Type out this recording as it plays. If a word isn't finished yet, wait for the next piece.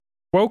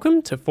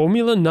Welcome to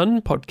Formula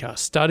None podcast,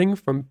 starting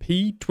from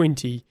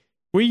P20.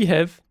 We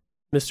have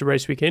Mr.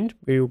 Race Weekend.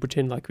 We will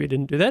pretend like we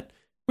didn't do that.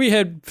 We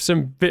had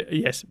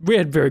we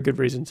had very good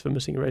reasons for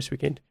missing a race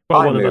weekend.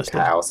 Well, I moved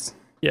house.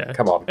 Yeah.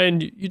 Come on.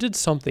 And you did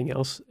something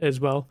else as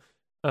well.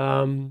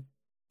 We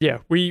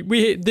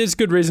there's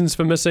good reasons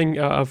for missing.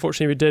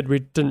 Unfortunately, we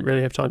didn't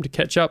really have time to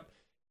catch up.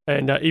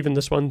 And even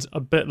this one's a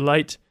bit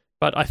late.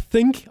 But I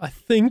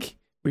think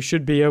we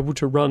should be able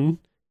to run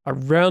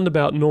around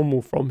about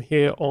normal from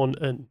here on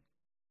in.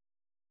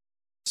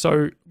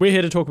 So we're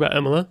here to talk about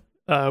Imola,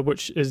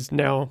 which is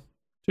now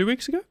 2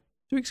 weeks ago?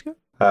 2 weeks ago?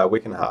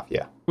 Week and a half,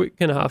 yeah. Week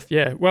and a half,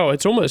 yeah. Well,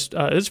 it's almost,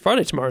 it's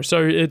Friday tomorrow,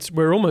 so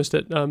we're almost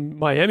at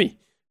Miami.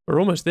 We're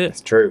almost there.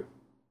 It's true.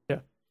 Yeah.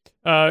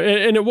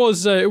 And it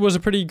was a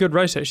pretty good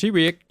race,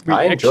 actually.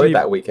 I enjoyed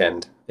that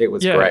weekend. It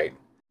was great.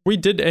 We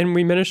did, and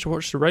we managed to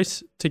watch the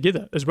race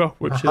together as well,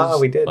 which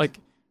we did.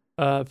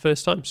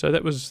 First time. So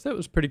that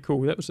was pretty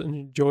cool. That was an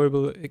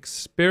enjoyable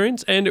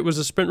experience, and it was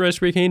a sprint race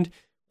weekend.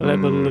 We'll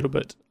have a little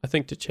bit, I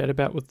think, to chat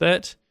about with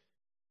that.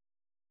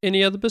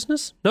 Any other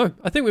business? No,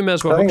 I think we may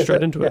as well hook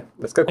straight into it.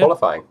 Let's go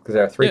qualifying, because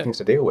there are three things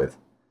to deal with.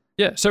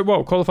 Yeah, so,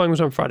 qualifying was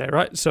on Friday,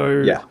 right?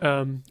 So,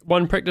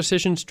 one practice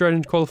session straight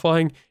into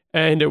qualifying,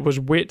 and it was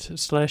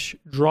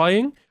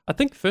wet/drying. I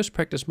think first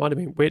practice might have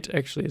been wet,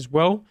 actually, as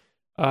well,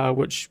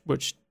 which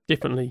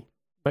definitely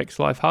makes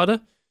life harder.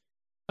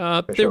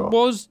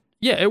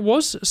 It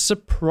was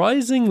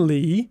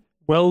surprisingly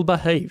well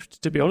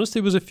behaved, to be honest.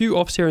 There was a few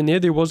offs here and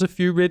there was a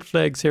few red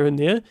flags here and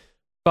there,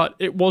 but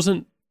it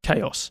wasn't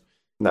chaos,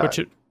 which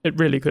it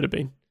really could have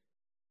been.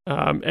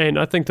 And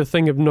I think the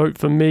thing of note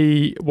for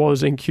me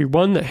was in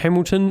Q1 that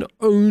Hamilton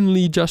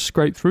only just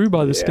scraped through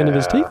by the skin of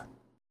his teeth.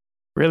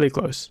 Really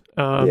close.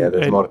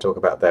 There's more to talk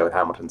about there with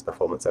Hamilton's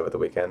performance over the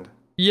weekend.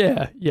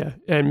 Yeah,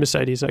 and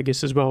Mercedes, I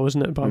guess, as well,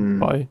 isn't it,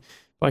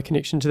 by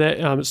connection to that.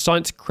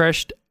 Sainz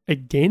crashed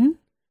again.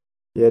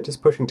 Yeah,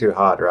 just pushing too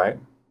hard, right?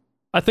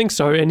 I think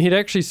so, and he'd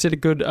actually set a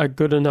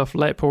good enough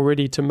lap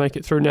already to make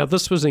it through. Now,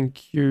 this was in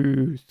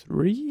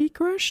Q3 he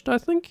crashed, I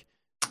think.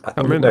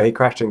 No, he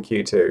crashed in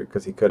Q2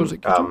 because he couldn't. Was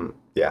it Q2?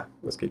 Yeah, it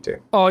was Q2.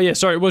 Oh, yeah,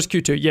 sorry, it was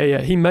Q2.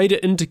 Yeah, he made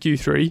it into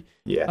Q3.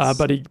 Yes,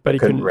 but he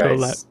couldn't race do a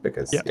lap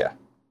because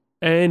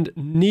And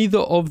neither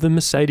of the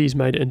Mercedes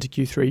made it into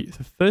Q3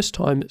 the first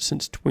time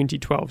since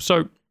 2012.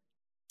 So,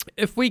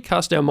 if we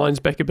cast our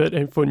minds back a bit,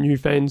 and for new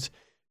fans,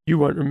 you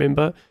won't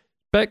remember.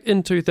 Back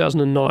in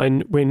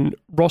 2009, when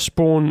Ross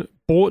Brawn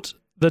bought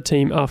the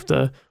team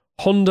after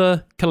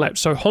Honda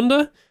collapsed. So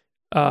Honda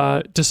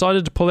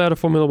decided to pull out of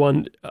Formula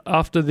One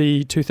after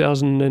the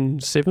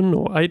 2007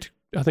 or 8,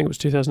 I think it was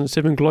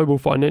 2007 global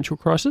financial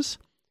crisis.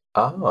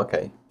 Oh,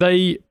 okay.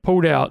 They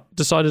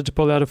decided to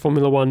pull out of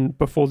Formula One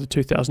before the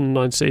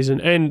 2009 season,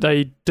 and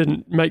they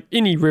didn't make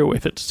any real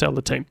effort to sell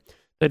the team.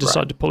 They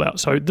decided to pull out.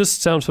 So this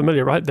sounds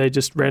familiar, right? They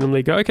just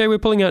randomly go, okay, we're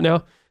pulling out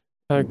now.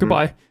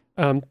 Goodbye.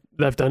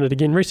 They've done it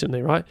again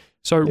recently, right?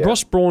 So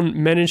Ross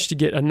Brawn managed to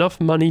get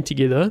enough money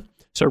together.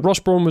 So Ross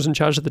Brawn was in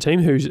charge of the team,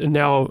 who's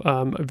now,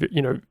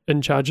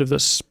 in charge of the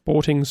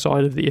sporting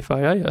side of the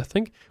FIA, I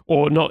think,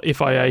 or not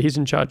FIA. He's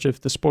in charge of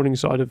the sporting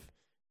side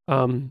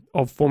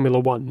of Formula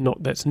One.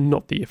 That's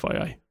not the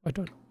FIA. I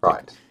don't.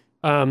 Right.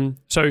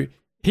 So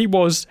he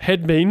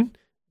had been.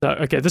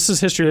 Okay, this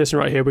is history lesson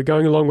right here. We're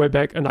going a long way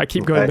back, and I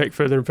keep going back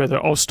further and further.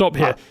 I'll stop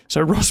here.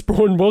 So Ross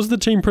Brawn was the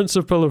team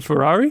principal of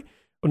Ferrari.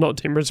 Or not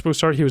team principal,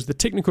 sorry, he was the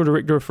technical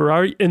director of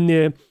Ferrari in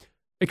their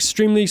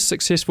extremely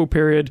successful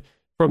period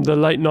from the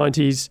late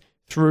 90s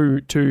through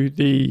to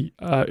the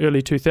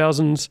early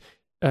 2000s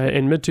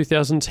and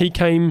mid-2000s. He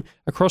came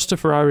across to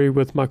Ferrari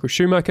with Michael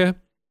Schumacher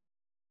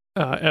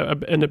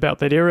in about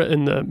that era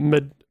in the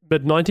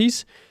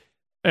mid-90s,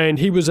 and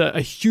he was a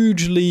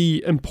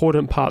hugely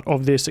important part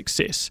of their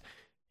success.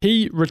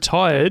 He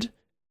retired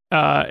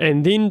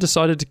and then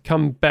decided to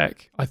come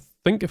back. I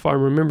think if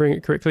I'm remembering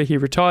it correctly, he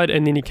retired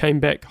and then he came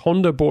back.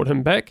 Honda bought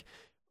him back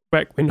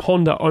when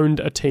Honda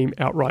owned a team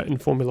outright in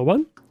Formula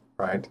One.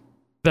 Right.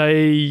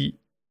 They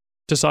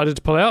decided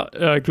to pull out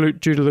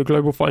due to the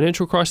global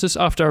financial crisis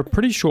after a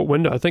pretty short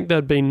window. I think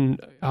they'd been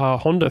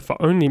Honda for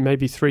only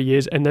maybe 3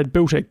 years, and they'd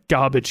built a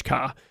garbage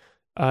car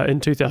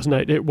in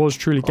 2008. It was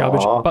truly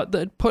garbage, but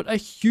they'd put a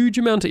huge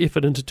amount of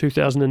effort into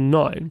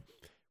 2009,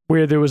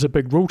 where there was a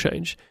big rule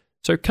change.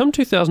 So come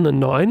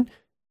 2009,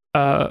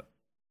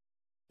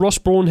 Ross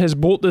Brawn has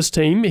bought this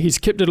team. He's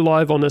kept it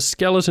alive on a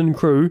skeleton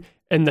crew,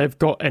 and they've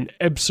got an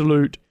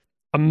absolute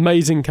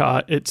amazing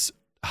car. It's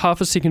half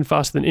a second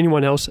faster than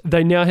anyone else.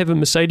 They now have a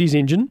Mercedes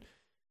engine,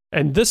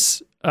 and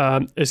this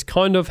is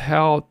kind of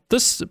how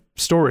this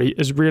story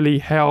is really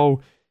how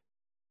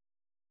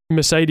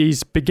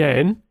Mercedes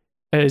began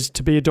as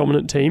to be a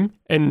dominant team,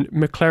 and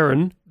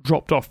McLaren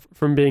dropped off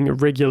from being a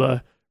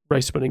regular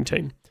race-winning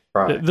team.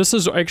 Right. This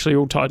is actually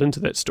all tied into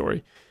that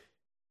story.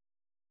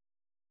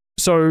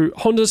 So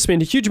Honda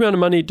spent a huge amount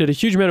of money, did a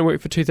huge amount of work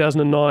for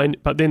 2009,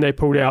 but then they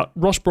pulled out.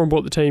 Ross Brawn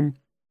bought the team.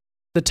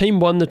 The team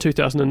won the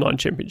 2009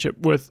 championship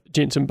with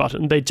Jenson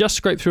Button. They just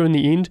scraped through in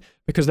the end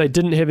because they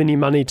didn't have any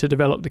money to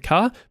develop the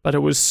car, but it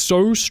was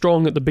so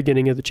strong at the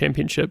beginning of the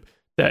championship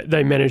that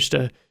they managed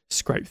to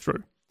scrape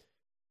through.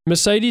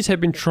 Mercedes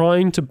had been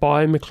trying to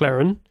buy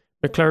McLaren.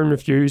 McLaren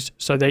refused,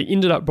 so they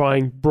ended up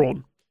buying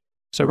Brawn.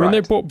 So when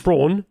they bought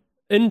Brawn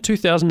in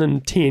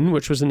 2010,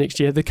 which was the next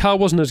year, the car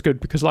wasn't as good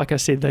because, like I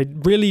said, they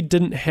really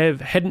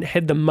hadn't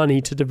had the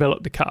money to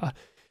develop the car.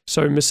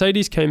 So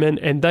Mercedes came in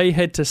and they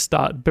had to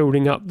start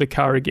building up the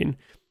car again.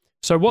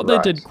 So what they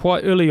did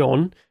quite early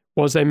on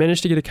was they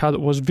managed to get a car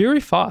that was very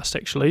fast,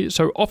 actually.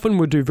 So often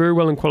would do very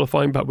well in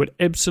qualifying, but would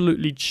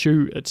absolutely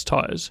chew its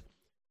tyres.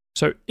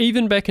 So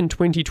even back in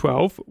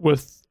 2012,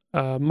 with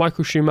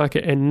Michael Schumacher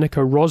and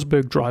Nico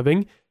Rosberg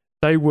driving,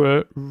 they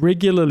were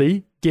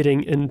regularly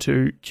getting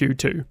into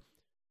Q2.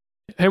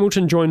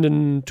 Hamilton joined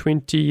in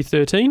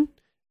 2013,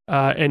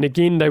 and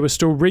again they were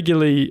still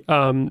regularly.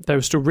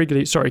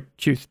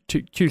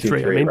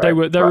 Q3. I mean, they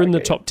were in the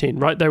top 10,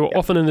 right? They were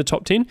often in the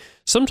top 10.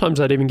 Sometimes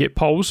they'd even get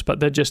poles,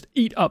 but they'd just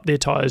eat up their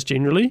tyres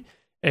generally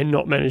and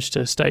not manage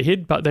to stay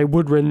ahead. But they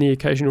would win the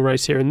occasional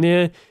race here and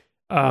there.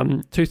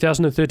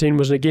 2013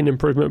 was again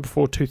improvement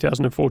before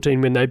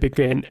 2014 when they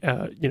began,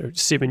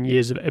 7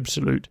 years of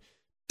absolute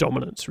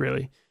dominance,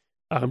 really.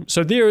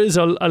 So there is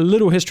a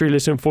little history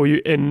lesson for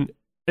you, and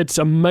it's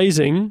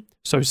amazing.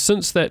 So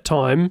since that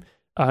time,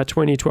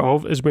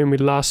 2012 is when we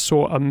last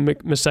saw a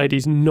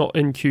Mercedes not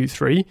in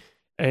Q3,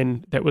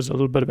 and that was a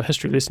little bit of a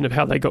history lesson of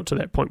how they got to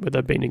that point where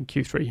they've been in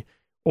Q3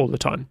 all the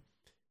time.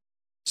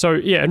 So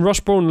yeah, and Ross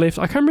Brawn left.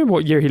 I can't remember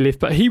what year he left,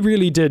 but he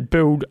really did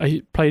played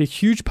a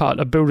huge part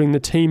of building the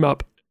team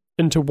up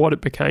into what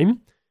it became,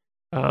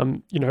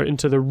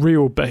 into the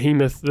real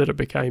behemoth that it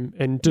became,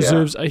 and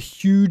deserves a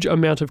huge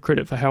amount of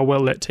credit for how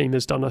well that team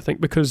has done, I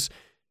think, because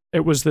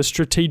it was the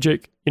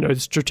strategic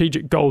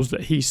goals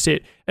that he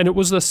set, and it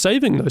was the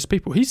saving those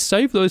people. He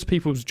saved those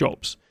people's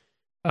jobs.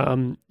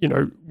 If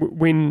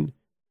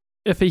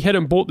he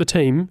hadn't bought the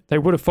team, they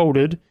would have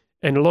folded,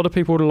 and a lot of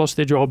people would have lost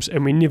their jobs,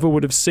 and we never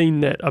would have seen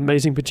that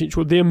amazing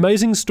potential, the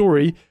amazing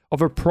story of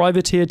a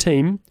privateer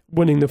team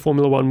winning the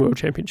Formula One World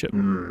Championship,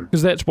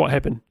 because that's what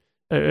happened.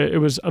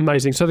 It was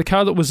amazing. So the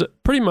car that was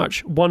pretty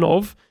much one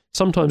of,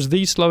 sometimes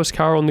the slowest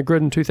car on the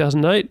grid in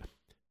 2008,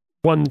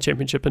 won the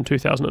championship in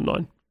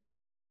 2009.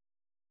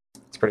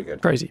 It's pretty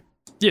good. Crazy.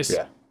 Yes.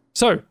 Yeah.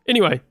 So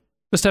anyway,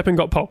 Verstappen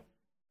got pole.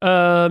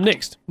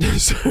 Next.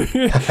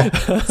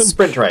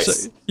 Sprint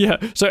race.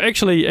 So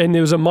actually, and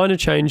there was a minor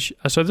change.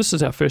 So this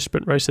is our first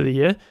sprint race of the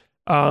year.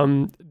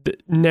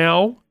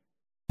 Now,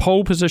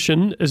 pole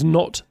position is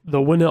not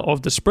the winner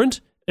of the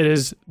sprint. It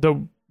is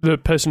the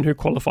person who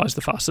qualifies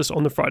the fastest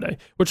on the Friday,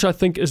 which I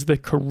think is the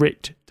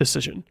correct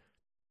decision.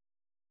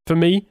 For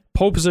me,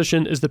 pole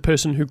position is the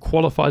person who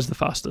qualifies the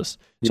fastest.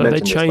 So they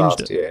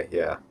changed it.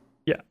 Yeah.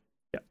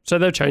 So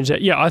they've changed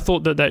that. Yeah, I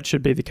thought that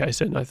should be the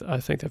case, and I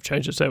think they've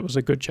changed it. So that was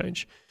a good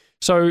change.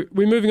 So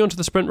we're moving on to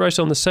the sprint race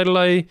on the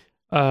Saturday.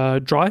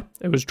 Dry.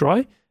 It was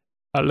dry.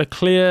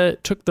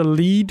 Leclerc took the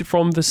lead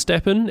from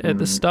Verstappen at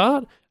the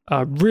start.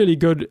 Really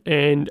good,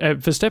 and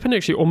Verstappen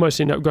actually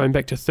almost ended up going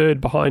back to third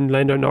behind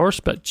Lando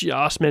Norris, but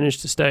just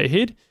managed to stay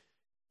ahead.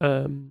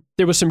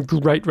 There was some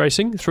great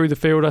racing through the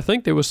field, I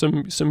think. There was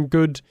some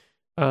good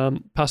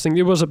passing.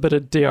 There was a bit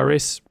of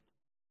DRS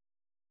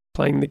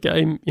playing the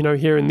game,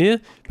 here and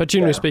there. But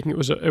generally speaking, it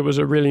was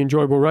a really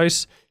enjoyable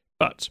race.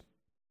 But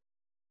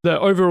the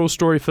overall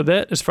story for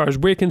that, as far as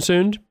we're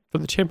concerned, for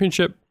the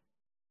championship,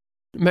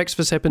 Max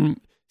Verstappen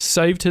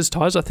saved his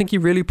tyres. I think he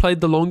really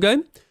played the long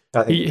game.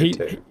 I think he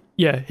did too.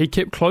 Yeah, he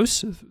kept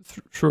close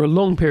through a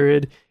long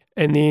period.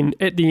 And then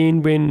at the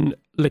end, when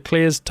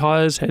Leclerc's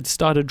tyres had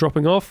started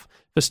dropping off,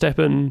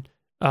 Verstappen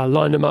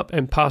lined him up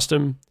and passed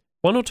him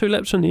 1 or 2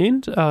 laps from the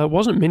end.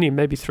 Wasn't many,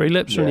 maybe 3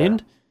 laps from the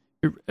end.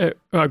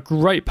 A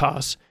great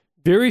pass,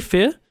 very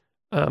fair.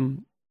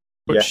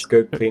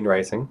 Good, clean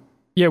racing.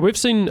 Yeah, we've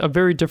seen a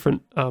very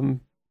different.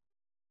 I'm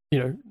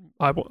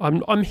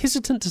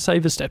hesitant to say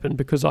Verstappen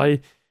because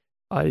I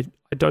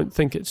don't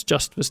think it's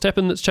just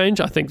Verstappen that's changed.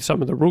 I think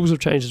some of the rules have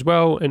changed as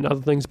well and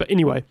other things. But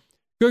anyway,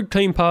 good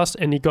clean pass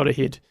and he got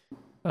ahead.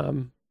 I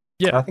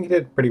think he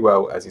did pretty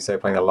well, as you say,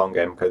 playing a long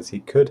game because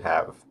he could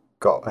have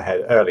got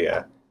ahead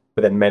earlier,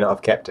 but then may not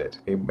have kept it.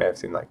 He may have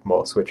seen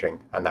more switching,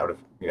 and that would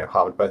have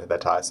harmed both of their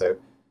tyres. So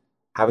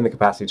having the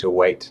capacity to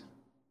wait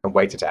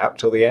it out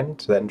till the end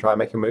to then try and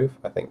make a move,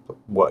 I think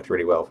worked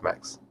really well for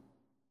Max.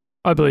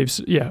 I believe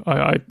so. Yeah,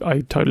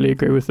 I totally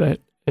agree with that.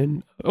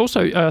 And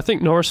also, I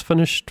think Norris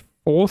finished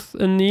 4th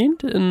in the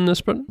end in the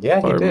sprint.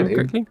 Yeah, he did. He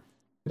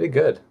did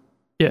good.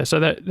 Yeah, so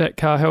that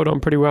car held on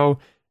pretty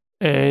well.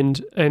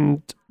 And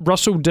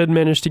Russell did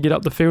manage to get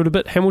up the field a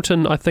bit.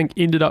 Hamilton, I think,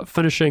 ended up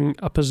finishing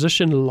a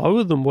position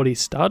lower than what he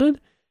started.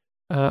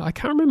 I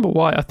can't remember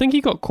why. I think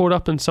he got caught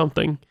up in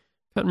something.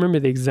 Can't remember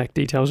the exact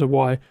details of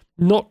why.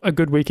 Not a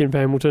good weekend for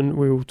Hamilton.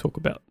 We will talk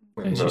about,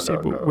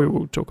 we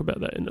will talk about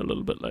that in a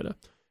little bit later.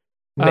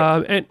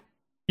 Nick,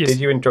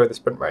 did you enjoy the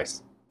sprint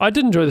race? I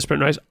did enjoy the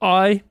sprint race.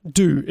 I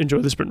do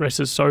enjoy the sprint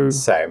races. So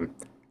same.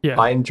 Yeah.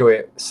 I enjoy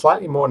it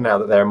slightly more now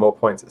that there are more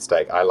points at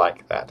stake. I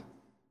like that.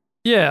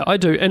 Yeah, I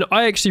do. And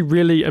I actually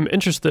really am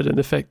interested in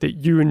the fact that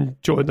you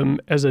enjoy them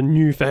as a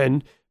new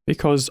fan,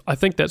 because I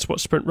think that's what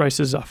sprint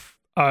races are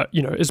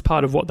is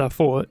part of what they're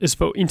for, is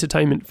for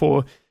entertainment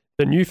for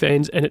the new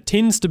fans, and it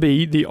tends to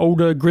be the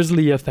older,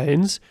 grislier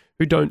fans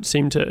who don't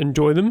seem to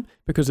enjoy them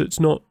because it's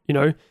not,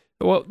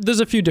 well,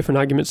 there's a few different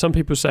arguments. Some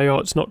people say, oh,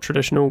 it's not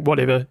traditional,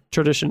 whatever.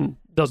 Tradition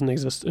doesn't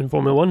exist in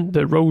Formula One.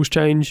 The rules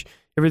change,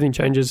 everything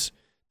changes.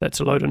 That's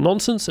a load of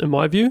nonsense in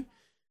my view.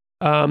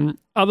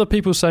 Other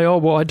people say, oh,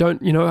 well,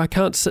 I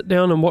can't sit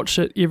down and watch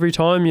it every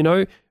time,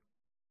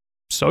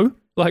 So,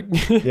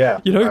 yeah,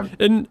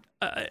 and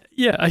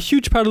a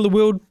huge part of the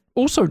world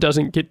also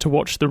doesn't get to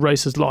watch the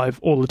races live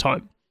all the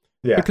time.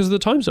 Yeah. Because of the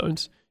time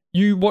zones.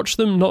 You watch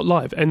them not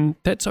live, and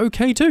that's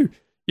okay too.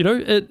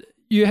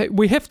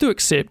 We have to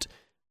accept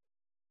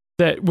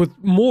that with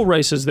more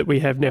races that we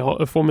have now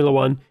of Formula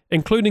One,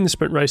 including the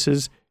sprint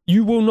races,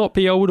 you will not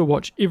be able to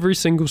watch every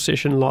single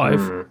session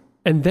live,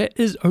 and that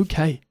is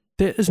okay.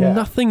 There is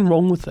nothing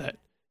wrong with that.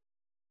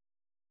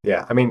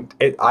 Yeah, I mean,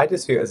 I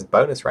just feel it's a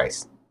bonus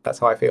race. That's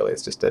how I feel.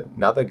 It's just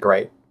another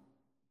great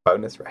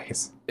bonus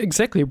race.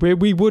 Exactly, where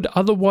we would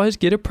otherwise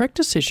get a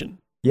practice session.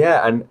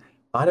 Yeah, and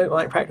I don't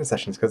like practice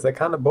sessions because they're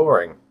kind of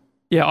boring.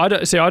 Yeah, I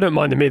don't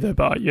mind them either,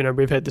 but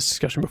we've had this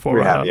discussion before.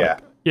 We have, yeah.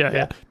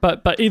 Yeah.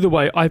 But either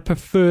way, I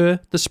prefer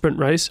the sprint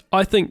race.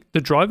 I think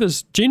the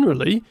drivers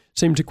generally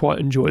seem to quite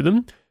enjoy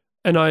them.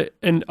 And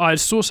I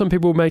saw some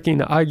people making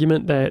the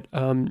argument that,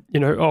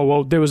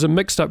 there was a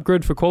mixed up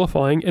grid for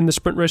qualifying and the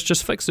sprint race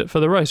just fixed it for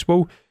the race.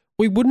 Well,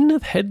 we wouldn't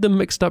have had the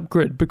mixed up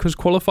grid because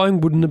qualifying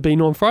wouldn't have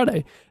been on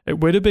Friday. It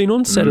would have been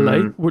on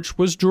Saturday, which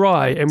was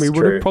dry, and we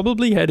would have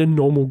probably had a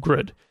normal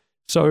grid.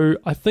 So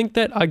I think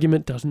that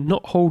argument does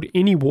not hold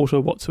any water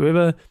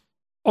whatsoever.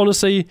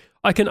 Honestly,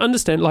 I can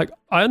understand,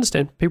 I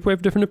understand people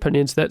have different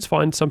opinions. That's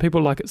fine. Some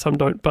people like it, some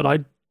don't. But I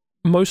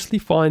mostly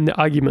find the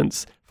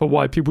arguments for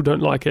why people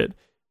don't like it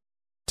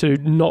to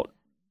not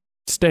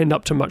stand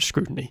up to much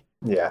scrutiny.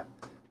 Yeah.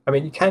 I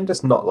mean, you can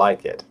just not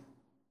like it,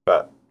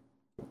 but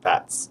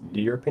that's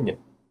your opinion.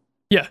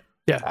 Yeah.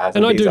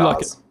 And I do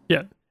like it.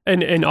 Yeah.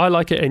 And I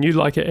like it, and you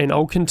like it, and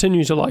I'll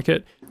continue to like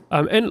it.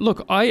 And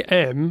look, I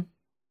am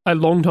a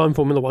long-time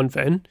Formula One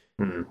fan,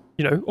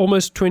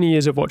 almost 20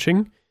 years of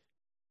watching.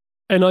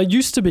 And I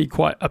used to be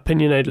quite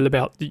opinionated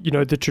about,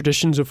 the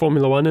traditions of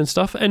Formula One and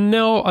stuff. And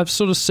now I've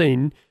sort of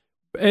seen,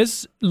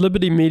 as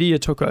Liberty Media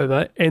took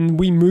over and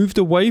we moved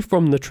away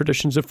from the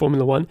traditions of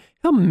Formula One,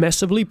 how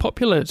massively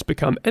popular it's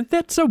become. And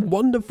that's a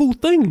wonderful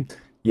thing.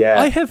 Yeah.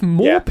 I have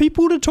more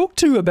people to talk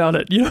to about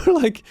it,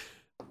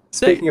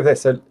 Speaking of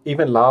this, so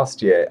even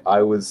last year,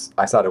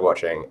 I started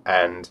watching,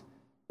 and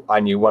I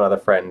knew one other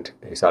friend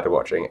who started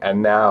watching,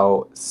 and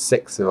now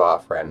 6 of our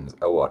friends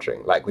are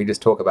watching. We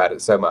just talk about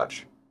it so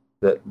much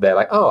that they're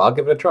like, oh, I'll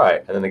give it a try.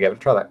 And then they give it a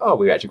try, oh,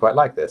 we actually quite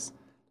like this.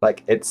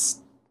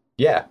 It's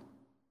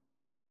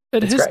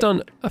has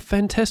done a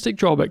fantastic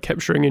job at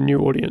capturing a new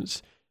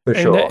audience. For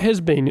sure. And that has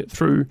been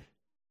through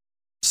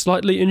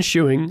slightly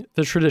ensuing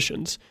the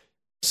traditions.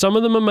 Some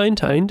of them are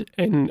maintained,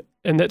 and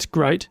that's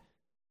great.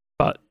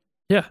 But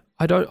yeah,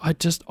 I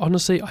don't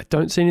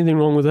see anything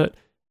wrong with it.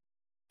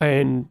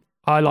 And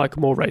I like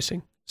more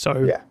racing.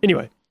 So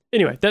anyway,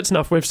 that's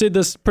enough. We've said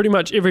this pretty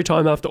much every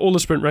time after all the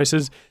sprint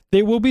races.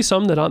 There will be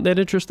some that aren't that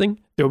interesting.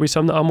 There will be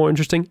some that are more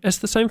interesting. It's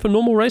the same for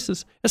normal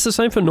races. It's the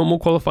same for normal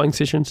qualifying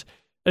sessions.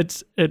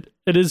 It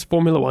is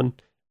Formula One.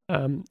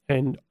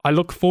 And I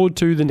look forward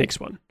to the next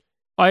one.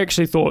 I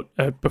actually thought,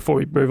 before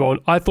we move on,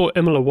 I thought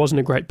Imola wasn't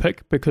a great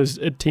pick because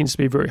it tends to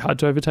be very hard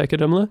to overtake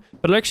at Imola,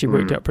 but it actually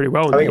worked out pretty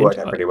well. I think it worked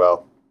out pretty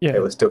well. Yeah.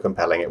 It was still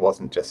compelling. It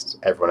wasn't just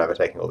everyone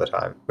overtaking all the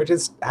time, which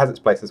has its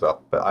place as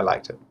well, but I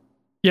liked it.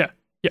 Yeah.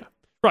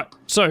 Right,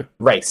 so...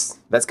 race.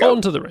 Let's go. On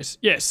to the race.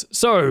 Yes.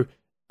 So,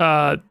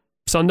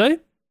 Sunday,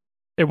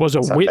 it was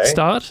a wet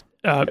start.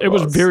 It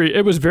was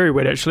very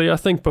wet, actually. I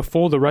think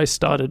before the race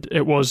started,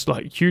 it was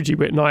hugely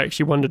wet, and I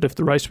actually wondered if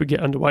the race would get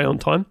underway on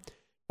time,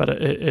 but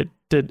it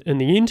did in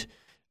the end.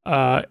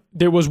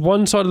 There was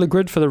one side of the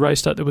grid for the race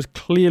start that was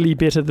clearly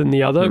better than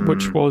the other,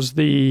 which was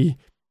the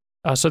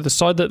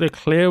side that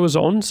Leclerc was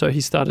on, so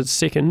he started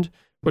second,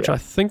 which I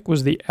think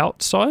was the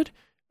outside.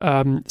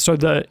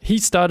 He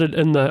started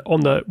on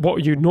the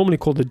what you normally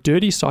call the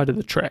dirty side of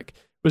the track,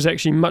 was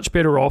actually much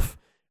better off.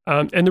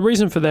 And the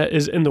reason for that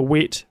is in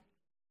the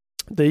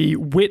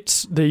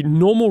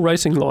normal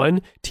racing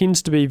line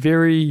tends to be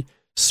very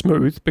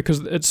smooth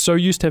because it's so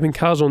used to having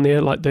cars on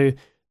there, like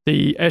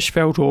the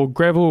asphalt or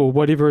gravel or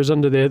whatever is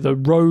under there. The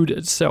road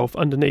itself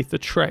underneath the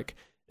track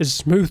is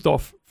smoothed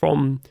off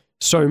from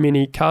so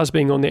many cars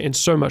being on there and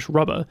so much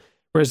rubber.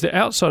 Whereas the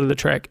outside of the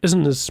track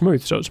isn't as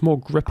smooth, so it's more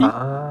grippy.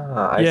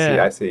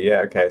 I see.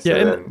 Yeah, okay. So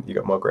then you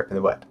got more grip in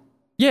the wet.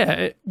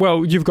 Yeah,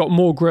 well, you've got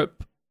more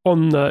grip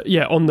on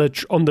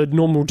the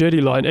normal dirty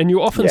line, and you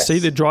often see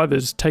the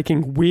drivers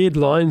taking weird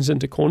lines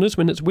into corners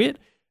when it's wet.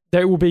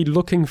 They will be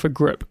looking for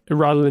grip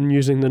rather than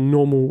using the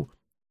normal,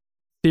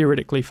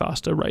 theoretically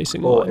faster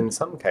racing line. Or in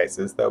some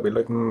cases, they'll be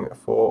looking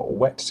for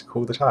wet to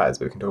cool the tyres,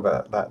 but we can talk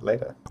about that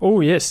later.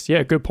 Oh, yes.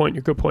 Yeah, good point.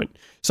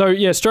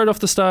 So, straight off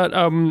the start,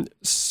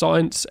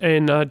 Sainz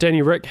and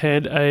Danny Rick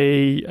had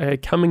a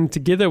coming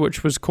together,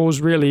 which was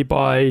caused really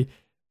by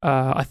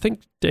I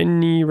think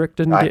Danny Rick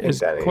didn't get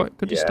as quite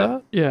good a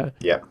start. Yeah.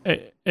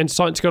 And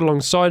Sainz got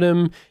alongside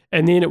him,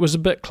 and then it was a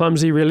bit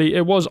clumsy, really.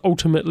 It was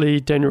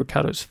ultimately Daniel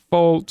Ricciardo's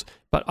fault,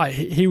 but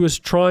he was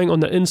trying on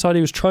the inside.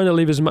 He was trying to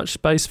leave as much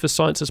space for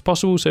Sainz as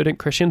possible so he didn't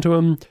crash into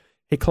him.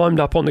 He climbed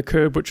up on the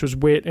curb, which was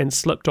wet, and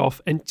slipped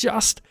off and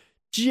just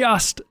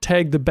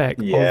tagged the back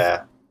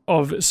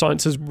of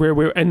Sainz's rear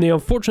wheel. And the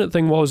unfortunate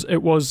thing was,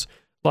 it was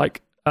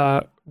like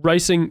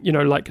racing,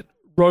 like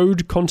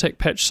road contact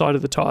patch side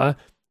of the tyre.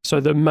 So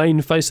the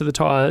main face of the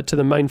tyre to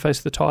the main face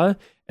of the tyre,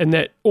 and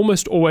that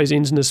almost always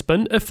ends in a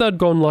spin. If they'd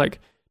gone like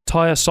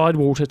tyre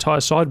sidewall to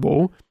tyre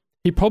sidewall,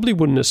 he probably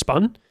wouldn't have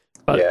spun.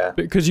 But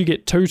because you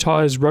get two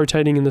tyres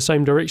rotating in the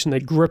same direction, they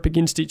grip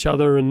against each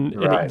other and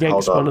it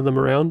yanks one of them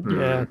around.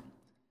 Yeah.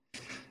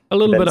 A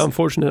little bit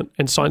unfortunate,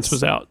 and Sainz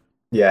was out.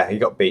 Yeah, he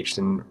got beached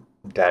and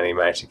Danny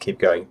managed to keep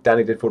going.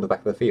 Danny did fall to the back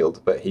of the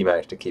field, but he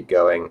managed to keep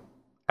going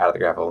out of the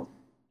gravel.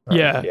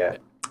 Man,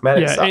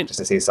 it sucked just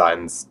to see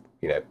Sainz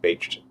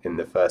beached in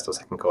the first or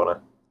second corner.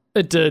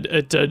 It did.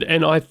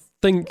 And I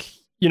think,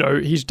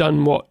 he's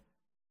done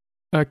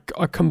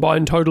a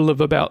combined total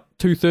of about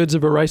 2/3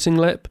 of a racing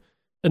lap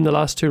in the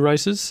last two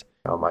races.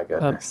 Oh my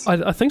goodness.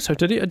 I think so.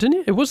 Did he? Didn't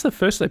he? It was the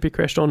first lap he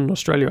crashed on in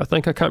Australia, I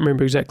think. I can't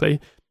remember exactly.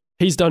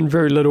 He's done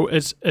very little.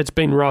 It's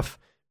been rough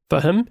for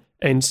him,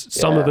 and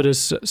some of it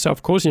is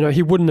self-caused.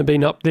 He wouldn't have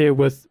been up there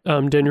with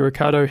Daniel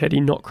Ricciardo had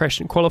he not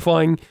crashed in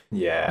qualifying.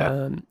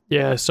 So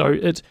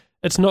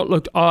it's not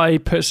looked. I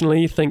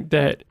personally think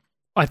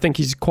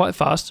he's quite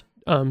fast,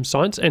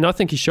 Sainz, and I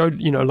think he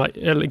showed, like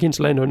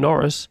against Lando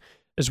Norris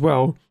as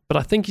well. But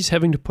I think he's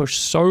having to push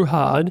so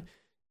hard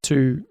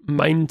to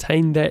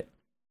maintain that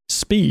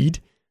speed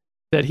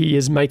that he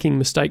is making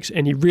mistakes,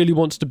 and he really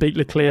wants to beat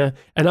Leclerc.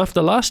 And after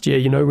last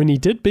year, when he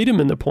did beat him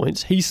in the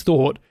points, he's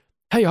thought,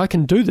 hey, I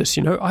can do this,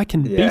 I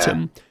can beat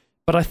him.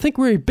 But I think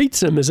where he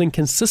beats him is in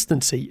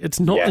consistency. It's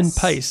not in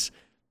pace.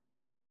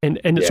 And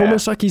it's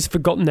almost like he's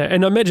forgotten that.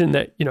 And I imagine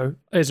that,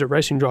 as a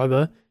racing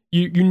driver,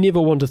 you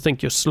never want to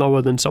think you're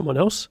slower than someone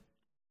else.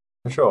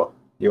 For sure.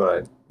 You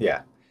want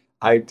to,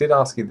 I did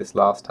ask you this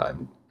last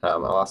time.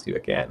 I'll ask you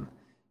again.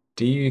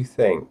 Do you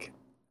think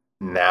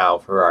now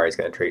Ferrari's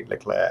going to treat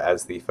Leclerc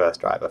as the first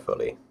driver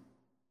fully?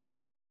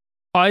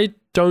 I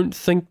don't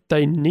think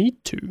they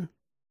need to.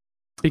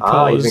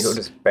 Because you think it'll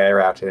just bear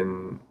out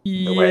in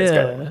the way it's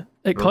going?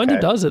 It kind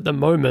of does at the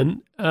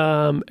moment.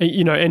 And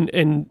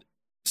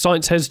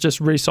Sainz has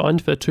just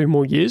re-signed for 2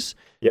 more years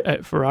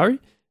at Ferrari.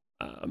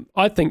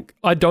 I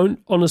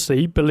don't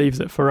honestly believe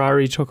that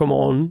Ferrari took him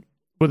on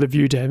with a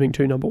view to having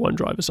 2 number 1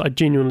 drivers. I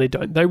genuinely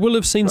don't. They will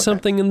have seen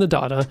something in the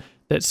data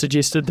that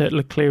suggested that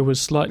Leclerc was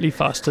slightly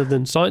faster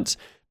than Sainz,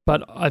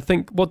 but I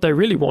think what they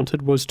really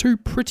wanted was 2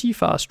 pretty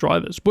fast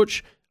drivers,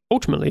 which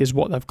ultimately is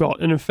what they've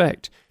got. And in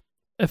fact,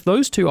 if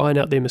those 2 iron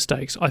out their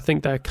mistakes, I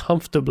think they're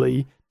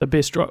comfortably the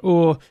best driver.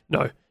 Or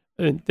no,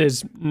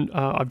 there's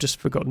I've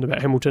just forgotten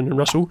about Hamilton and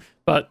Russell,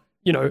 but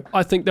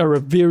I think they're a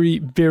very,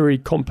 very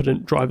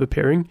competent driver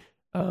pairing.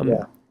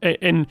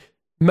 And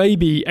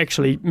maybe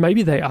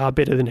they are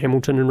better than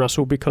Hamilton and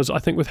Russell, because I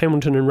think with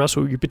Hamilton and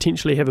Russell, you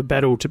potentially have a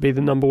battle to be the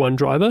number 1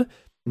 driver.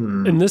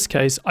 In this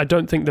case, I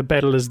don't think the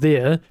battle is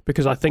there,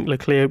 because I think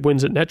Leclerc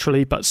wins it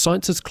naturally, but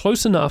Sainz is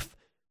close enough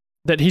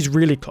that he's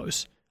really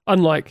close.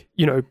 Unlike,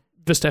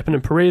 Verstappen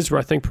and Perez, where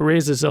I think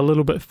Perez is a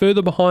little bit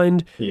further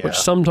behind, which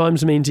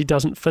sometimes means he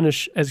doesn't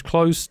finish as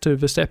close to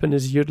Verstappen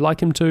as you'd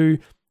like him to.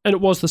 And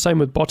it was the same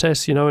with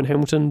Bottas, and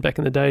Hamilton back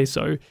in the day.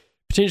 So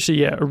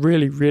potentially, a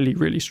really, really,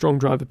 really strong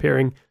driver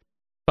pairing,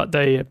 but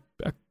they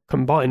are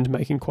combined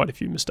making quite a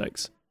few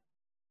mistakes.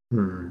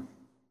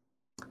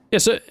 Yeah,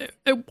 so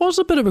it was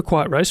a bit of a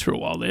quiet race for a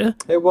while there.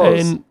 It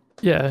was.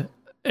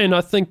 And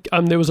I think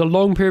there was a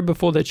long period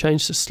before they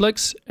changed to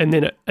slicks, and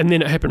then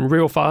it happened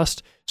real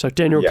fast. So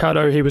Daniel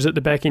Ricciardo, he was at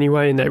the back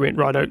anyway, and they went,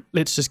 righto,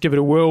 let's just give it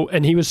a whirl,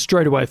 and he was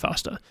straight away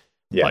faster.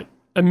 Like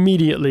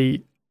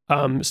immediately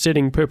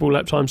setting purple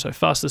lap time, so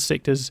fastest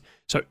sectors.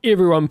 So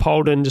everyone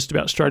poled in just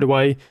about straight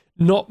away.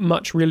 Not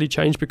much really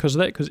changed because of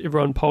that, because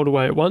everyone poled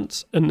away at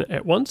once.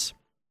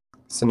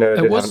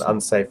 Tsunoda did have an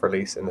unsafe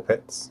release in the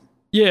pits.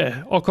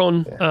 Yeah,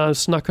 Ocon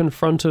snuck in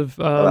front of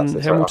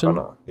Hamilton.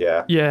 Right,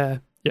 Yeah.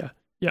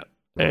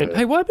 And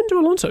hey, what happened to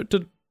Alonso?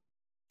 Just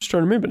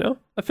trying to remember now.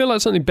 I feel like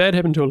something bad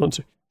happened to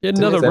Alonso. He had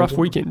another rough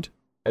weekend.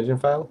 Engine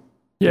fail?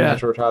 Yeah. Had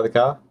to retire the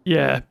car?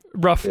 Yeah,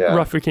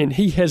 rough weekend.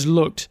 He has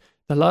looked,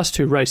 the last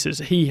 2 races,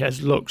 he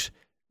has looked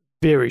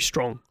very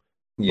strong.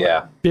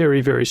 Yeah.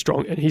 Very, very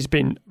strong. And he's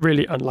been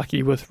really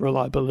unlucky with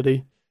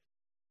reliability.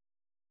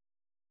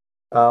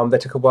 They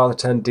took a while to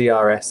turn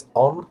DRS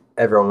on.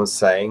 Everyone was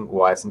saying,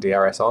 why isn't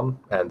DRS on?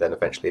 And then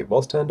eventually it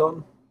was turned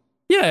on.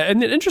 Yeah,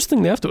 and then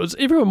interestingly afterwards,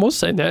 everyone was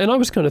saying that, and I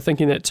was kind of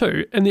thinking that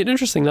too. And then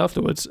interestingly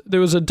afterwards, there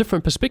was a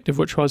different perspective,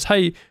 which was,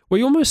 hey,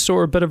 we almost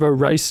saw a bit of a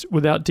race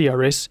without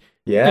DRS.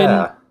 Yeah.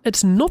 And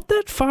it's not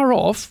that far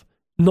off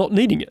not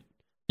needing it.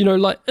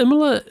 Like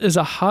Imola is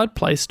a hard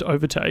place to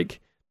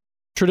overtake,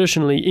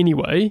 traditionally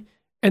anyway,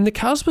 and the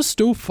cars were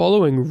still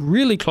following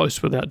really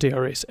close without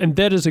DRS, and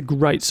that is a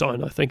great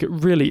sign, I think. It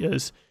really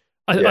is.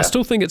 I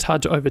still think it's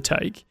hard to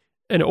overtake,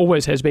 and it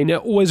always has been. It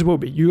always will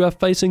be. You are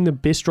facing the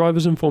best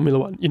drivers in Formula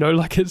One. You know,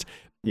 like it's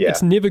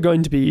never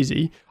going to be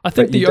easy. I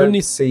think but you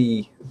don't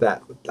see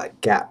that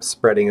like gap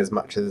spreading as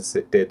much as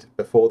it did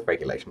before the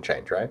regulation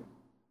change, right?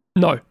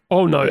 No.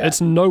 Oh no,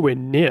 it's nowhere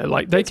near.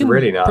 Like they can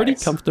really nice. Pretty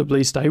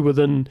comfortably stay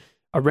within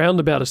around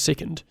about a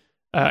second.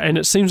 And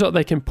it seems like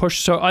they can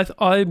push. So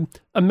I'm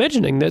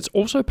imagining that's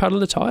also part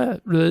of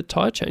the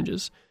tire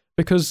changes,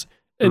 because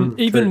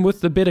even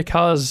with the better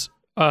cars,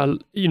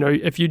 you know,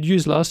 if you'd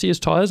used last year's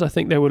tires, I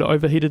think they would have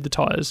overheated the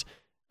tires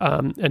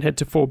and had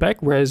to fall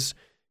back. Whereas,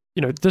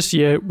 you know, this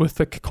year with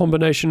the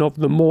combination of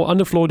the more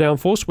underfloor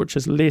downforce, which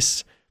is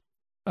less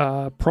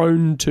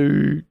prone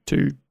to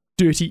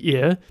dirty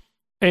air,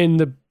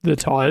 and the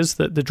tires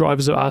that the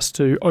drivers are asked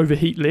to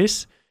overheat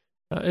less,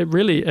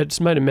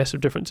 it's made a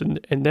massive difference, and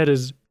that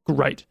is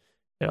great.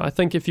 Now, I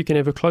think if you can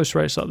have a close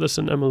race like this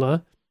in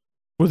Imola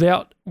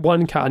without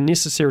one car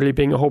necessarily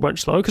being a whole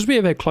bunch slower, because we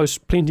have had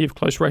plenty of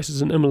close races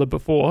in Imola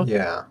before.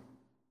 Then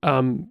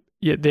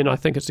I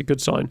think it's a good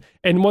sign.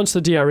 And once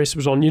the DRS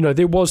was on, you know,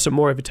 there was some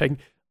more overtaking.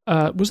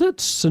 Was it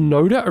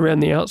Tsunoda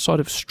around the outside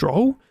of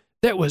Stroll?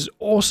 That was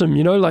awesome,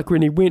 you know, like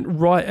when he went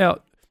right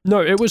out.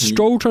 No, it was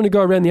Stroll trying to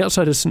go around the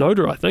outside of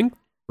Tsunoda, I think.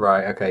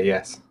 Right, okay,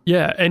 yes.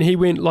 Yeah, and he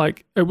went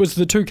like, it was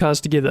the two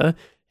cars together.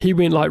 He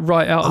went like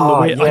right out in the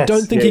wet. Yes. I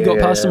don't think he got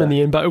past him in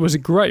the end, but it was a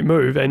great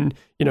move. And,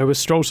 you know, with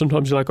Stroll,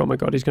 sometimes you're like, oh my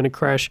God, he's going to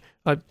crash.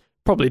 I'm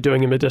probably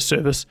doing him a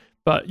disservice.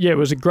 But yeah, it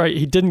was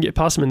he didn't get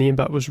past him in the end,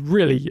 but it was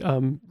really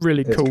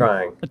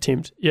cool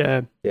attempt.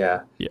 Yeah.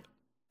 Yeah.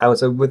 And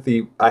so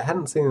I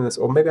hadn't seen this,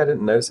 or maybe I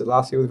didn't notice it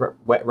last year with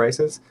wet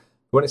races.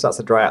 When it starts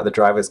to dry out, the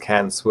drivers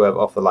can swerve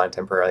off the line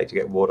temporarily to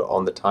get water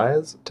on the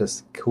tyres to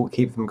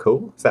keep them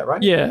cool. Is that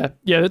right? Yeah,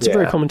 that's a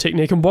very common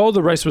technique. And while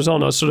the race was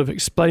on, I was sort of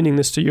explaining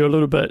this to you a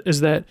little bit, is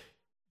that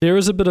there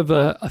is a bit of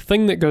a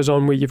thing that goes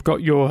on where you've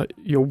got your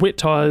wet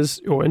tyres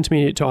or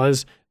intermediate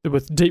tyres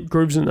with deep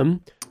grooves in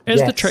them.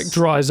 As the track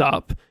dries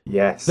up,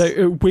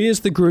 it wears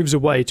the grooves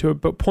away to a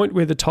point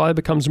where the tyre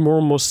becomes more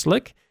and more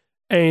slick.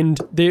 And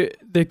there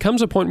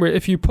comes a point where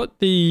if you put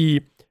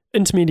the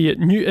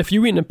if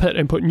you went in a pit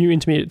and put new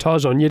intermediate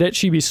tyres on, you'd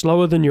actually be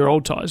slower than your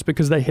old tyres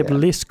because they have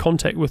less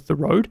contact with the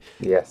road.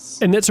 Yes.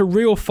 And that's a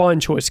real fine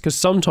choice, because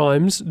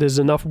sometimes there's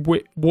enough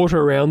wet water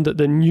around that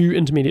the new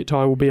intermediate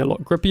tyre will be a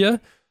lot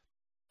grippier.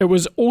 It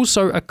was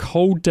also a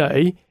cold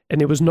day and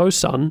there was no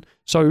sun,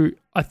 so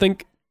I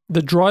think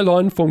the dry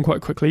line formed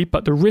quite quickly,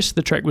 but the rest of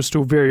the track was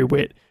still very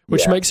wet,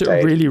 which makes it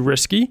really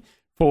risky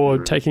for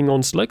taking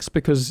on slicks,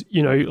 because,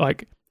 you know,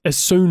 like, as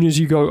soon as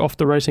you go off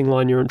the racing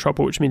line, you're in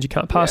trouble, which means you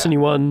can't pass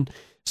anyone,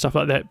 stuff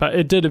like that. But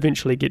it did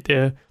eventually get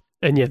there.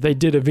 And they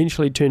did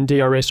eventually turn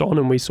DRS on,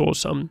 and we saw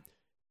some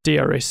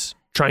DRS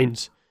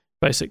trains,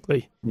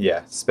 basically.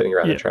 Yeah, spinning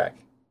around the track.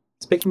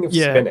 Speaking of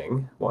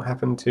spinning, what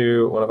happened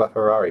to one of our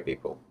Ferrari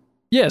people?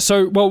 Yeah,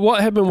 so,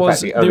 what happened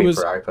was... the only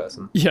Ferrari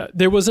person. Yeah,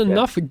 there was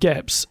enough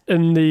gaps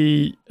in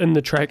the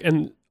track,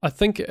 and I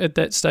think at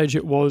that stage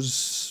it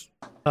was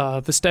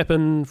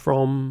Verstappen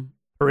from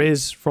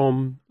Perez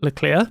from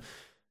Leclerc.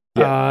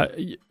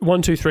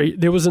 1, 2, 3.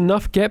 There was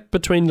enough gap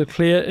between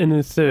Leclerc in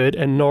the third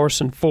and Norris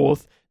in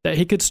fourth that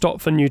he could stop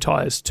for new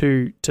tyres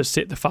to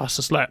set the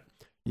fastest lap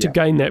to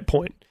gain that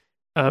point.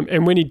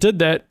 And when he did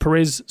that,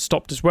 Perez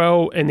stopped as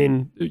well, and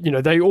then, you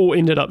know, they all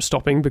ended up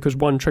stopping because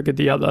one triggered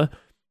the other.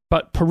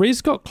 But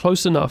Perez got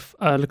close enough.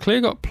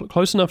 Leclerc got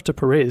close enough to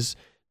Perez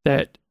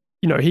that,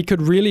 you know, he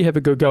could really have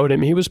a good go at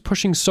him. He was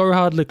pushing so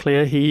hard,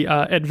 Leclerc. He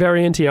at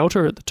Variante Alta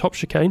at the top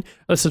chicane.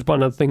 This is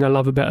one other thing I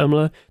love about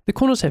Imola. The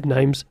corners have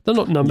names. They're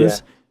not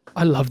numbers. Yeah.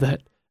 I love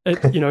that.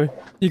 You know,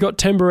 you got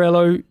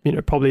Tamburello, you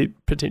know, probably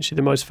potentially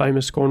the most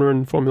famous corner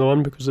in Formula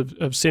One because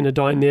of Senna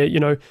dying there.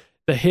 You know,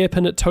 the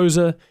hairpin at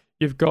Tosa.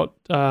 You've got,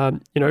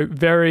 you know,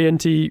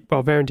 Variante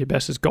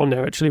Bass is gone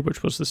now, actually,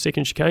 which was the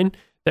second chicane.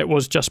 That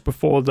was just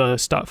before the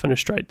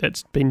start-finish straight.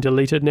 That's been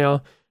deleted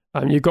now.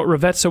 You've got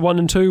Ravazza 1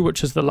 and 2,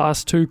 which is the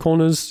last two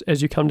corners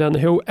as you come down the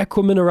hill.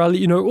 Acqua Minerale,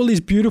 you know, all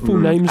these beautiful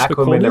names for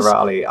corners.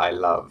 Acqua Minerale, I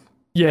love.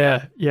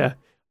 Yeah.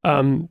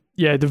 The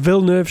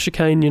Villeneuve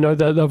chicane, you know,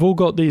 they've all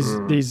got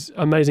these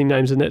amazing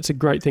names, and that's a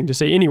great thing to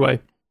see.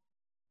 Anyway,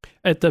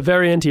 at the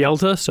Variante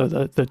Alta, so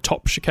the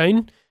top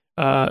chicane,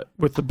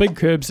 with the big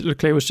curbs,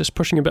 Leclerc was just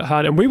pushing a bit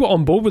hard, and we were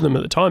on board with him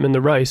at the time in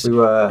the race. We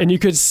were. And you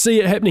could see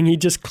it happening. He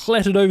just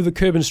clattered over the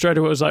curb, and straight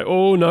away it was like,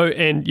 oh no,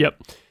 and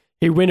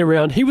he went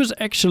around. He was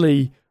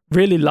actually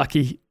really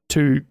lucky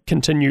to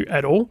continue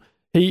at all.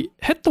 He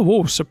hit the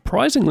wall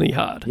surprisingly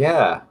hard.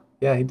 Yeah,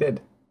 he did.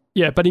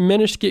 Yeah, but he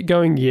managed to get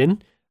going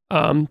again.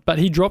 But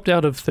he dropped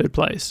out of third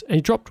place. He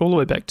dropped all the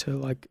way back to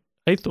like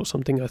 8th or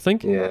something, I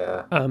think.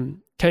 Yeah.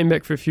 Came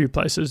back for a few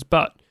places,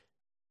 but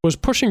was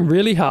pushing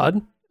really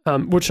hard,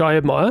 which I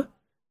admire.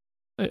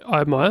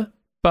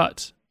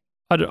 But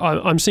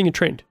I'm seeing a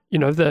trend. You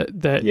know,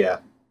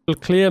 that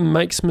Leclerc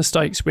makes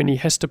mistakes when he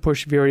has to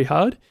push very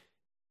hard.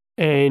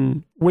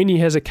 And when he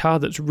has a car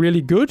that's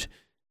really good,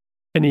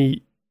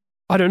 and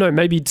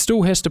maybe he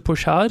still has to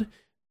push hard.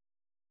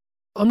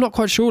 I'm not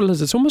quite sure,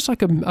 Liz. It's almost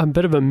like a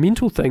bit of a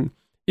mental thing.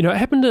 You know, it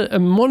happened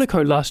in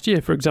Monaco last year,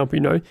 for example.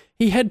 You know,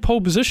 he had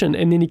pole position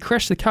and then he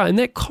crashed the car, and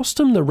that cost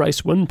him the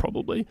race win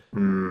probably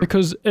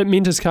because it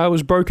meant his car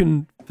was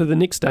broken for the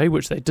next day,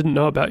 which they didn't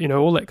know about. You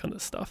know, all that kind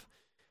of stuff.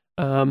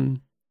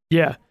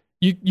 Yeah,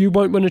 you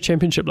won't win a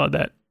championship like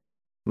that.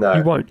 No,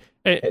 you won't.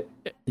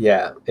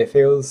 It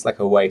feels like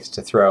a waste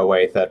to throw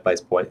away third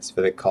place points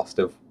for the cost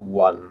of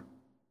 1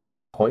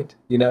 point.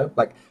 You know,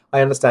 like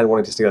I understand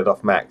wanting to steal it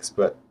off Max,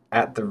 but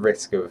at the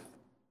risk of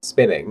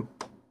spinning,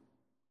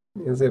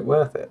 is it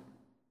worth it?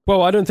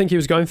 Well, I don't think he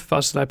was going for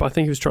fast lap. I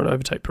think he was trying to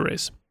overtake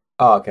Perez.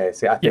 Oh, okay.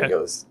 See, I think it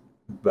was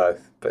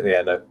both, but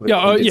yeah, no.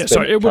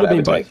 Sorry, it would have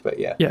been both. But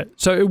yeah,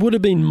 so it would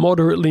have been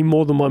moderately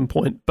more than 1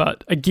 point.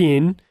 But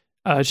again,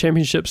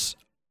 championships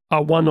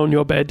are won on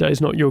your bad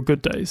days, not your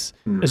good days,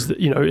 is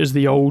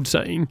the old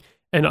saying,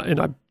 and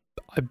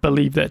I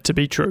believe that to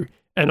be true.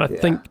 And I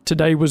think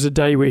today was a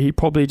day where he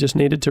probably just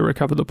needed to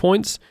recover the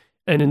points,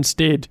 and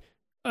instead,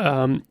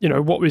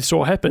 what we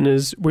saw happen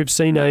is we've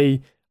seen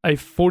a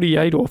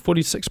 48 or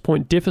 46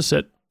 point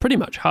deficit pretty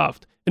much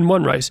halved in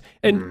one race.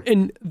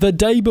 And the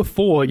day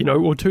before,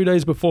 or 2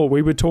 days before,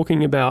 we were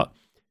talking about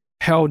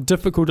how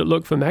difficult it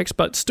looked for Max,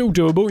 but still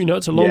doable.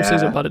 It's a long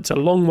season, but it's a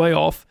long way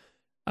off.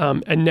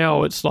 And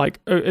now it's like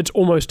it's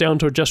almost down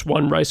to just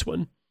one race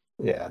win.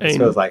 Yeah, it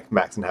feels like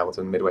Max and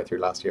Hamilton midway through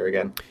last year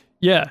again.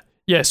 Yeah.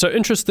 So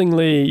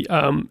interestingly,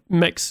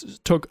 Max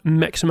took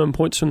maximum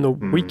points from the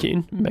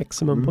weekend.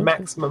 Maximum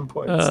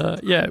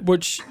points.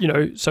 Which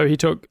so he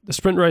took the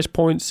sprint race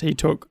points, he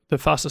took the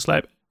fastest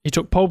lap, he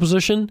took pole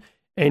position,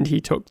 and he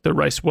took the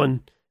race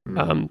win.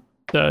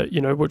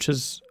 Which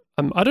is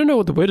I don't know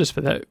what the word is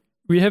for that.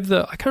 We have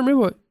I can't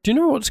remember. Do you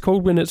know what it's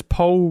called when it's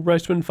pole,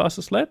 race win,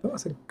 fastest lap?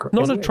 Not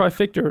a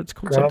trifecta. It's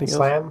called Grand something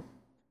Slam? else.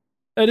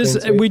 It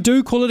is. We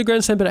do call it a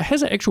Grand Slam, but it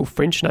has an actual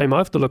French name. I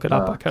have to look it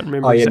up. I can't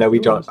remember. Oh yeah, no, we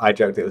don't. I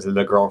joked it was a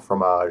Le Grand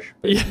Fromage.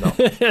 But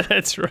yeah,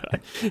 that's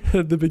right.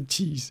 The big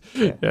cheese.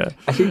 Yeah.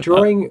 Actually,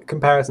 drawing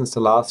comparisons to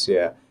last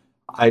year,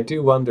 I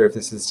do wonder if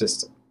this is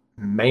just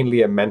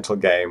mainly a mental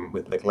game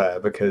with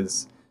Leclerc,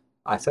 because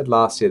I said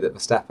last year that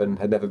Verstappen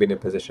had never been in a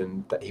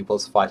position that he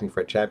was fighting for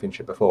a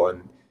championship before,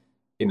 and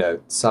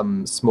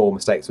some small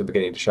mistakes were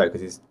beginning to show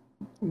because he's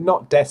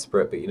not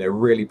desperate, but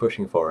really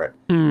pushing for it.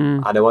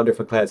 And I wonder if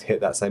Leclerc's hit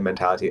that same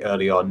mentality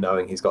early on,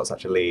 knowing he's got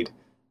such a lead,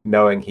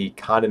 knowing he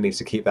kind of needs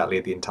to keep that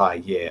lead the entire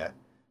year,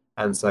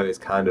 and so is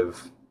kind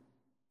of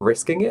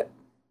risking it.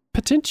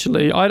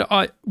 Potentially,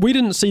 we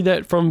didn't see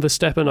that from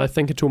Verstappen, I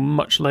think, until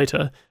much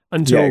later.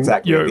 Until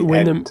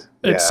when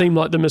it seemed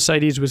like the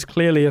Mercedes was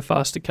clearly a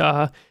faster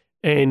car,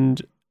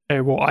 and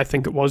I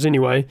think it was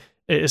anyway,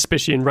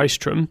 especially in race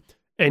trim.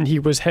 And he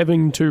was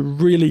having to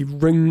really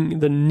wring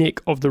the neck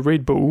of the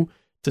Red Bull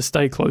to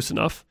stay close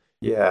enough.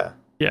 Yeah.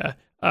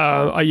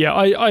 I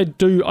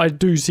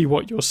do see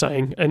what you're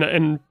saying,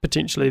 and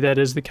potentially that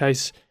is the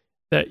case.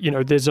 That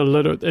there's a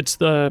little. It's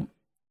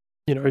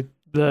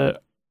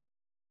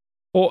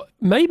or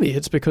maybe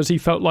it's because he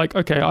felt like,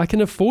 okay, I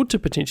can afford to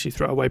potentially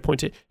throw away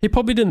points here. He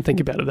probably didn't think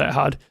about it that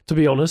hard, to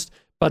be honest.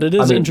 But it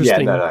is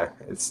interesting. Yeah, no,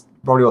 it's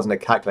probably wasn't a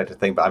calculated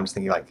thing. But I'm just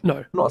thinking, like, no,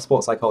 I'm not a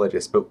sports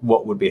psychologist, but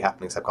what would be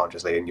happening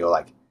subconsciously in your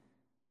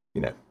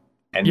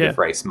end of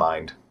race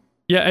mind?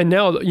 Yeah, and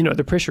now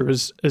the pressure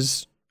is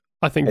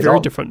I think very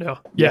different now.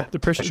 Yeah, the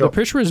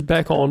pressure is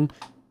back on,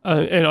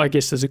 and I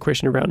guess there's a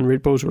question around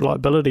Red Bull's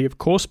reliability, of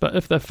course. But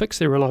if they fix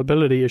their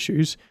reliability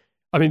issues,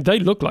 I mean, they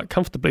look like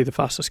comfortably the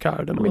fastest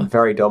car at Imola.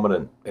 Very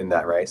dominant in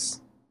that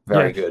race.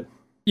 Very good.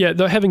 Yeah,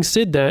 though having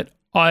said that,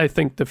 I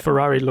think the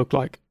Ferrari looked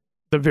like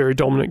the very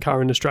dominant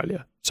car in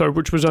Australia. So,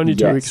 which was only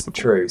 2 weeks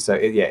before. True. So,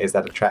 is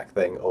that a track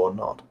thing or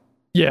not?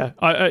 Yeah,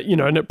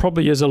 and it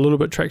probably is a little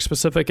bit track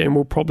specific, and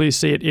we'll probably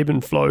see it ebb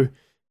and flow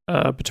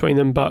between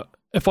them. But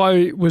if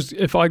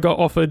I got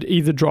offered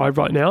either drive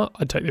right now,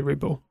 I'd take the Red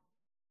Bull.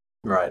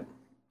 Right.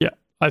 Yeah,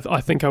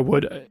 I think I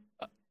would.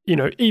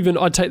 Even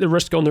I'd take the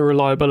risk on the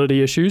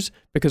reliability issues,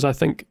 because I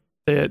think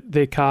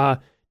their car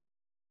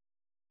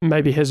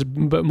maybe has a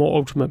bit more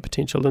ultimate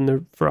potential than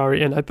the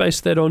Ferrari, and I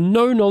base that on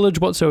no knowledge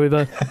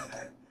whatsoever,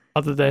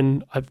 other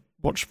than I've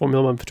watched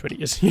Formula One for 20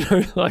 years.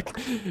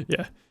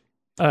 Yeah.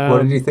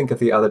 What did you think of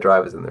the other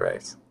drivers in the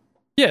race?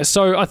 Yeah,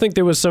 so I think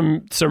there was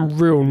some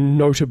real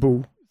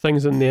notable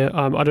things in there.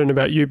 I don't know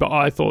about you, but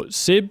I thought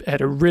Seb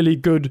had a really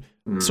good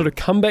sort of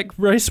comeback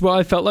race, where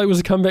I felt like it was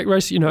a comeback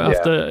race,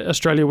 after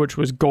Australia, which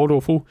was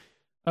god-awful.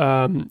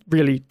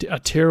 Really a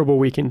terrible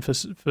weekend for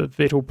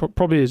Vettel,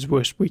 probably his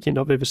worst weekend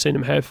I've ever seen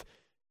him have,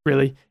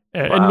 really.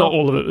 And not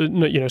all of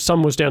it,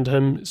 some was down to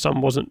him,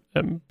 some wasn't,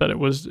 but it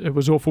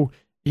was awful.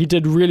 He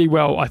did really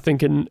well, I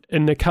think, in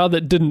the car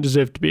that didn't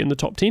deserve to be in the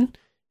top 10.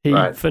 He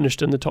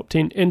finished in the top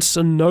 10. And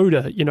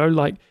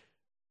Tsunoda,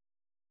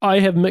 I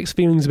have mixed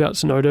feelings about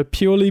Tsunoda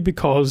purely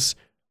because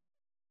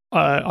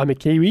I'm a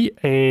Kiwi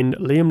and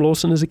Liam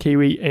Lawson is a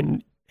Kiwi,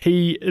 and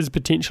he is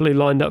potentially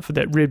lined up for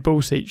that Red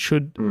Bull seat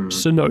should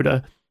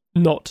Tsunoda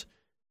not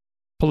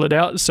pull it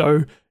out.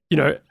 So,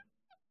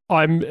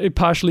 I'm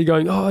partially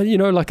going, I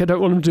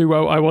don't want him to do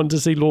well. I want to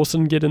see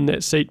Lawson get in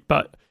that seat.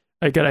 But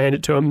got to hand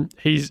it to him.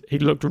 He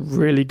looked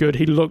really good.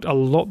 He looked a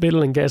lot better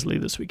than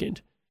Gasly this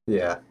weekend.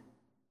 Yeah.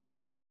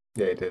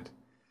 Yeah, he did.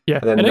 Yeah,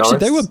 and actually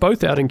they were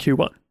both out in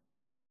Q1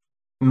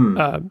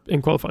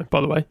 in qualifying,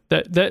 by the way.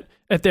 That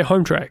at their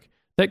home track,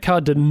 that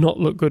car did not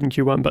look good in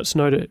Q1, but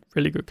Tsunoda,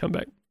 really good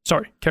comeback.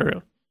 Sorry, carry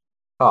on.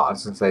 Oh, I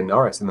was going to say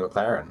Norris in the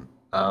McLaren.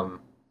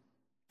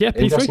 Yeah,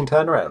 P3. Interesting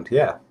turnaround,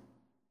 yeah.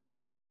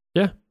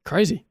 Yeah,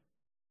 crazy.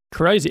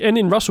 And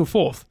then Russell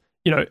fourth.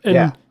 I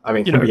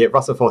mean,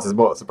 Russell fourth is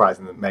more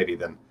surprising than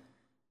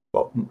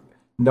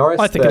Norris.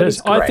 I think it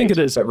is. Great, I think it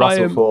is. But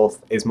Russell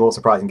fourth is more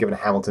surprising given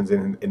Hamilton's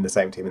in the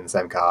same team in the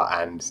same car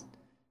and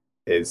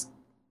is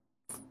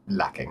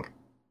lacking.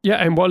 Yeah,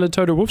 and what did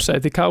Toto Wolff say?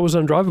 The car was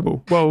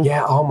undrivable. Well,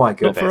 yeah. Oh my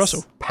goodness. Not for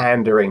Russell.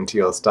 Pandering to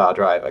your star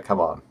driver. Come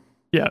on.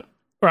 Yeah.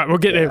 All right, we'll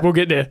get there. We'll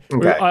get there.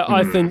 Okay.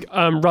 I think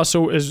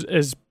Russell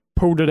is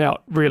pulled it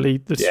out really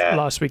this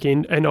last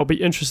weekend, and I'll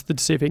be interested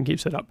to see if he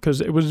keeps it up because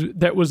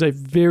that was a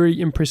very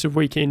impressive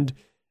weekend.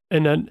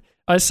 And then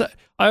I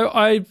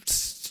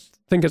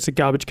think it's a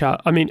garbage car.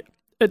 I mean,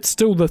 it's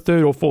still the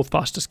third or fourth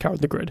fastest car on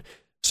the grid.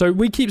 So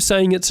we keep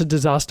saying it's a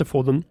disaster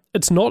for them.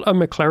 It's not a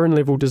McLaren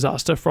level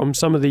disaster from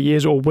some of the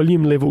years or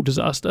William level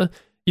disaster.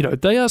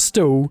 They are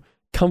still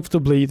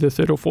comfortably the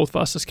third or fourth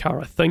fastest car,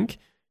 I think.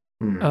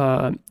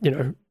 But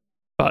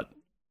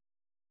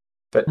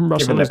Russell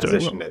given their is doing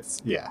position, well.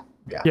 it's Yeah.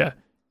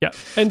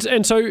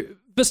 And so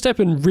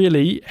Verstappen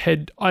really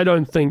had, I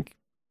don't think,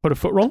 put a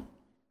foot wrong.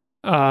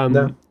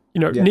 No.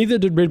 Neither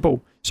did Red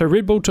Bull. So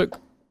Red Bull took.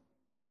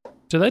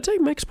 Did they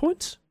take max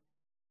points?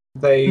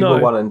 They were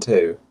 1 and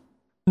 2.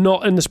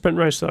 Not in the sprint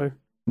race, though.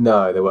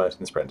 No, they weren't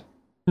in the sprint.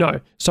 No.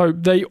 So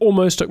they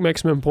almost took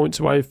maximum points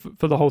away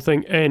for the whole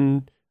thing.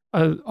 And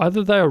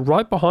either they are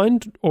right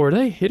behind or are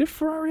they ahead of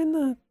Ferrari in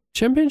the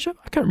championship?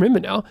 I can't remember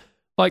now.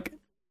 Like,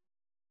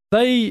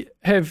 they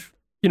have,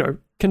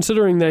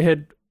 considering they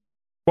had,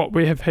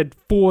 we have had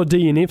 4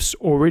 DNFs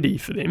already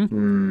for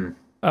them.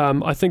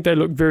 I think they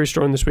look very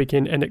strong this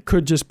weekend, and it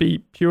could just be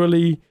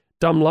purely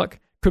dumb luck.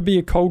 Could be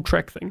a cold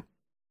track thing.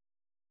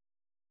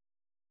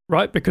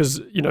 Right?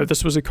 Because,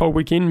 this was a cold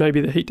weekend. Maybe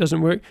the heat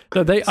doesn't work.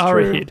 No, they are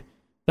ahead.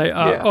 They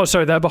are. Yeah. Oh,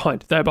 sorry, they're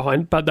behind. They're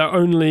behind, but they're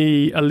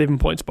only 11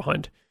 points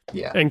behind.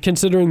 Yeah. And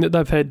considering that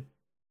they've had,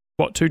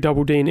 2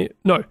 double DNFs?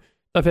 No,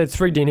 they've had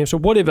 3 DNFs or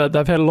whatever.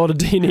 They've had a lot of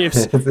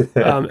DNFs.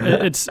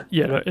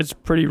 It's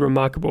pretty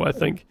remarkable, I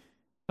think,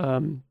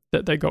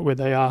 that they got where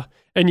they are.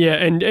 And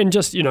and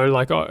just,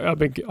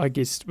 I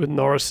guess with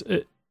Norris,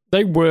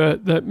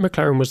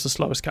 McLaren was the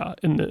slowest car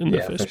in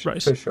the first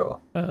race. For sure.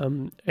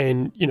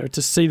 And,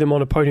 to see them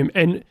on a podium,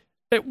 and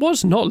it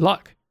was not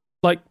luck.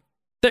 Like,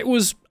 that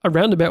was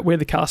around about where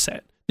the car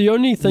sat. The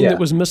only thing that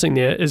was missing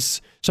there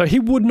is, so he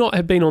would not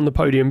have been on the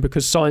podium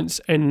because Sainz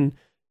and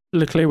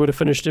Leclerc would have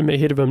finished him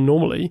ahead of him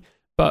normally,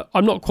 but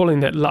I'm not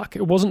calling that luck.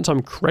 It wasn't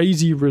some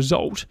crazy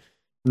result.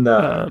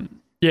 No.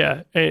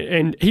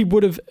 And he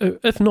would have,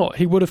 if not,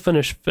 he would have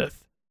finished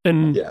 5th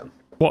in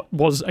what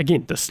was,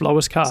 again, the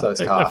slowest car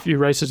a few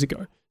races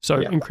ago. So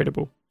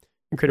incredible.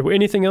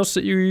 Anything else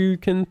that you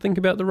can think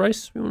about the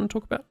race we want to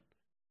talk about?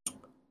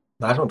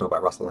 No, I don't want to talk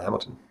about Russell and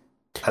Hamilton.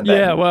 And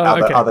then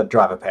other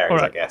driver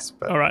pairings, I guess.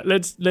 But. All right,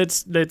 let's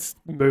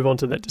move on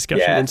to that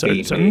discussion. And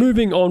so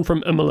moving on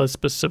from Imola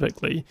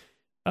specifically,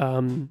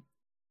 I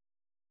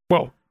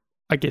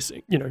guess,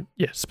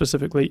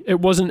 specifically, it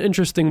was an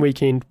interesting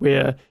weekend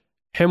where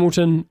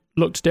Hamilton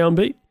looked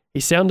downbeat. He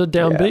sounded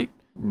downbeat.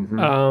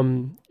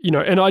 And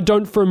I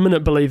don't for a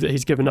minute believe that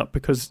he's given up,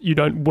 because you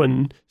don't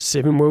win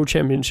 7 world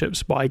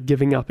championships by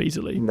giving up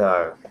easily.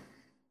 No.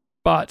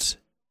 But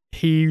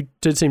he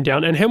did seem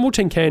down, and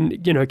Hamilton can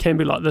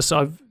be like this.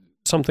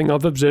 Something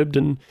I've observed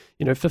in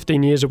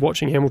 15 years of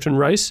watching Hamilton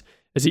race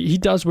is he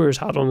does wear his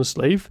heart on his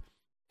sleeve,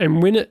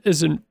 and when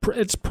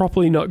it's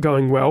properly not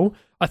going well,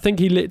 I think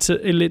he lets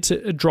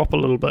it drop a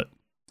little bit.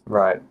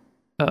 Right.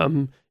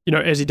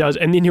 As he does,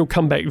 and then he'll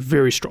come back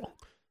very strong.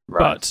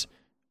 Right.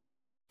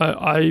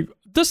 But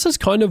this is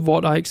kind of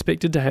what I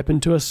expected to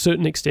happen to a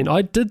certain extent.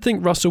 I did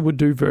think Russell would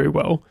do very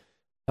well.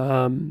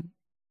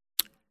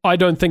 I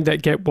don't think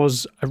that gap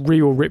was a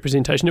real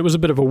representation. It was a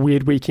bit of a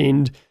weird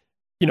weekend,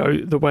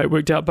 the way it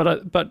worked out.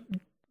 But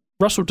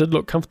Russell did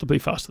look comfortably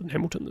faster than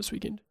Hamilton this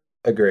weekend.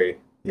 Agree.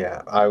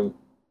 Yeah,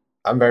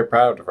 I'm very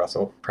proud of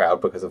Russell.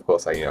 Proud because, of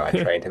course, I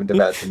trained him,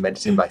 developed him,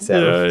 mentored him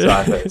myself. So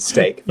I have a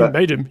stake. You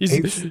made him.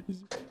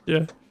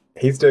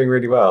 He's doing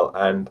really well,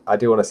 and I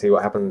do want to see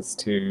what happens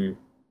to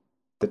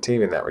the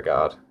team in that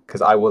regard,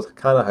 because I was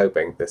kind of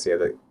hoping this year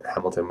that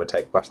Hamilton would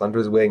take Russell under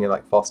his wing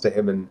and foster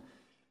him and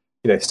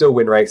still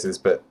win races,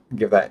 but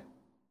give that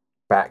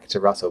back to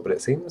Russell. But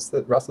it seems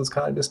that Russell's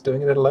kind of just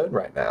doing it alone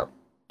right now.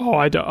 Oh,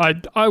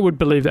 I would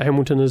believe that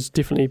Hamilton is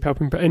definitely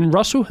helping, and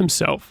Russell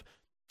himself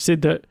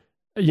said that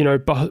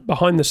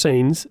behind the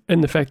scenes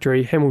in the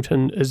factory,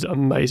 Hamilton is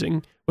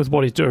amazing with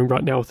what he's doing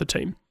right now with the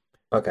team.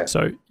 Okay.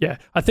 So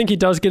I think he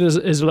does get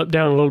his lip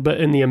down a little bit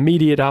in the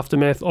immediate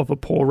aftermath of a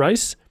poor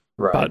race.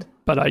 Right.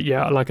 But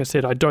like I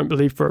said, I don't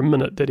believe for a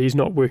minute that he's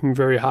not working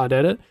very hard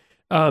at it.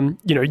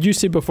 You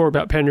said before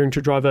about pandering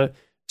to driver.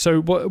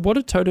 So what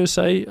did Toto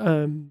say?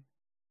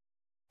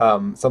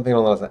 Something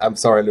along those lines. I'm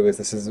sorry, Lewis,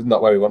 this is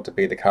not where we want to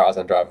be. The car is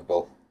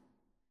undrivable.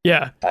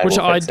 Yeah, And which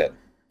we'll fix it.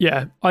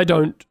 I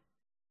don't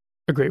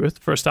agree with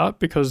for a start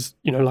because,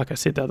 like I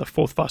said, they're the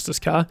fourth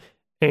fastest car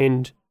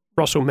and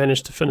Russell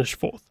managed to finish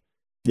fourth.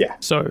 Yeah.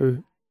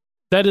 So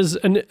that is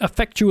a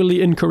factually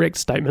incorrect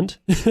statement.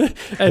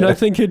 And I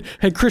think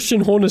had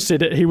Christian Horner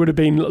said it, he would have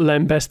been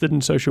lambasted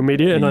in social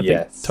media. And I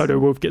think Toto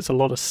Wolff gets a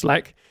lot of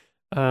slack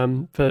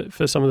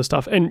for some of the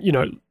stuff. And,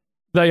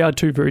 they are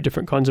two very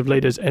different kinds of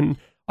leaders. And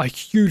I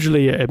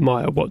hugely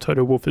admire what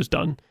Toto Wolff has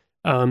done.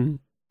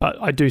 But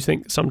I do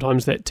think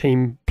sometimes that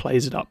team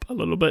plays it up a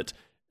little bit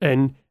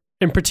and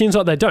pretends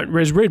like they don't.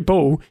 Whereas Red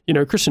Bull,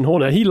 Christian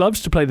Horner, he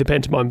loves to play the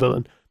pantomime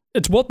villain.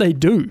 It's what they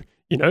do,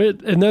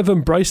 and they've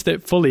embraced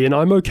that fully, and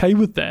I'm okay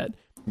with that.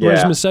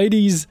 Whereas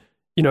Mercedes,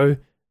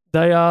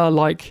 they are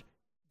like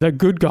the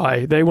good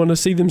guy. They want to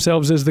see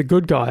themselves as the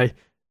good guy,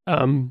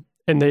 and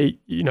they,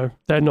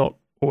 they're not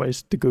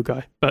always the good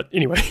guy. But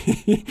anyway,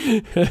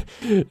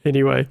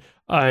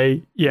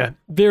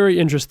 very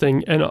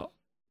interesting. And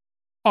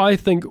I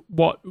think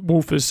what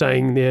Wolff is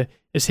saying there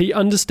is he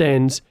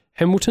understands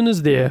Hamilton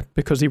is there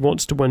because he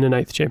wants to win an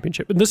 8th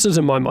championship. And this is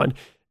in my mind.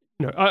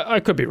 I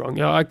could be wrong.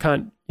 I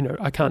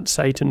can't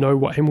say to know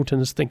what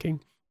Hamilton is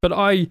thinking. But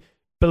I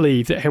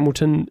believe that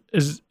Hamilton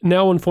is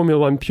now in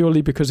Formula One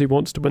purely because he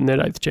wants to win that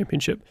 8th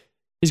championship.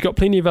 He's got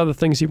plenty of other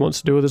things he wants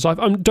to do with his life.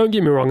 Don't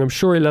get me wrong. I'm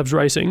sure he loves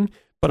racing,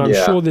 but I'm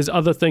sure there's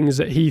other things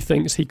that he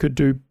thinks he could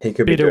do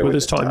better with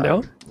his time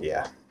now.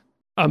 Yeah.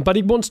 But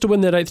he wants to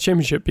win that 8th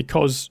championship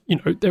because,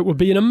 that would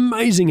be an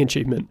amazing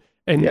achievement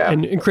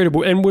and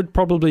incredible and would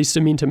probably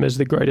cement him as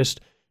the greatest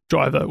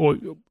driver, or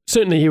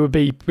certainly he would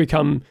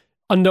become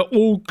under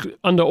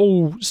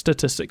all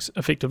statistics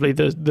effectively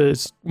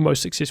the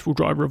most successful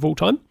driver of all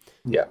time.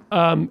 Yeah.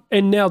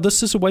 And now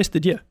this is a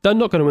wasted year. They're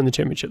not going to win the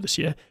championship this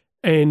year.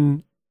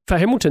 And for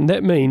Hamilton,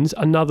 that means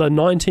another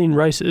 19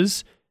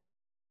 races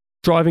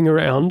driving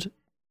around,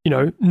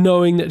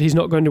 knowing that he's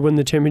not going to win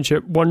the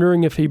championship,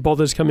 wondering if he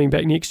bothers coming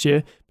back next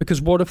year,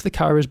 because what if the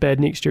car is bad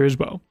next year as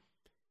well?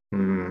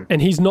 Mm.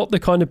 And he's not the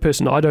kind of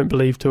person, I don't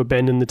believe, to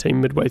abandon the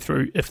team midway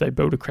through if they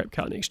build a crap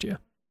car next year.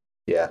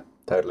 Yeah,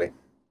 totally.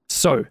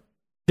 So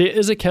there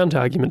is a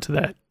counter-argument to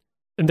that,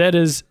 and that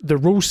is the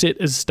rule set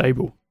is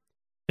stable.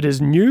 It is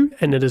new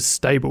and it is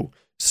stable.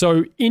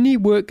 So any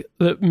work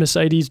that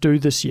Mercedes do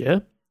this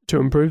year to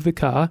improve the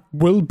car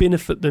will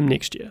benefit them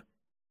next year.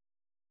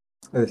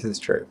 This is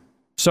true.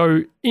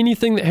 So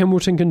anything that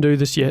Hamilton can do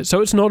this year,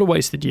 so it's not a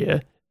wasted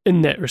year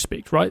in that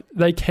respect, right?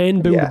 They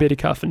can build a better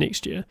car for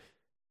next year.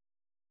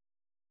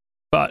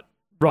 But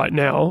right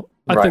now,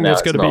 I think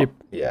that's going to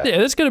be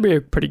that's going to be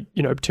a pretty,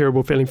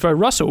 terrible feeling for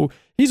Russell.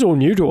 He's all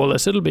new to all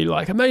this. It'll be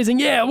like amazing.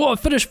 Yeah,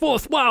 finish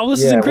fourth. Wow,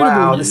 this is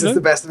incredible. Wow, this is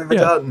the best I've ever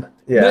done.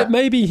 Yeah.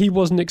 Maybe he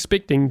wasn't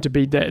expecting to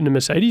be that in a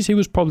Mercedes. He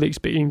was probably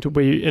expecting to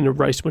be in a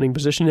race-winning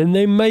position, and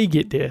they may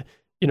get there,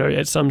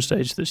 at some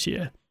stage this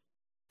year.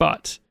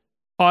 But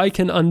I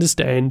can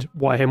understand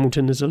why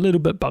Hamilton is a little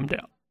bit bummed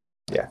out.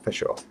 Yeah, for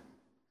sure.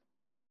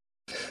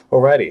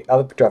 Alrighty,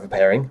 other driver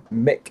pairing,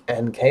 Mick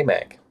and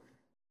K-Mag.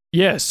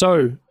 Yeah,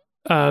 so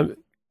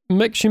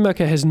Mick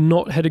Schumacher has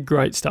not had a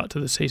great start to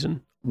the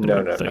season.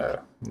 No,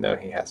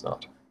 he has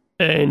not.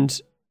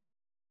 And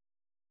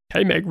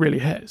K-Mag really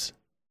has.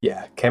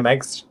 Yeah,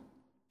 K-Mag's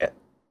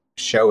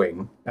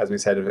showing, as we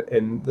said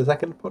in the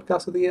second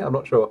podcast of the year, I'm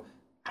not sure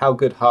how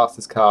good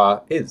Haas's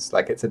car is.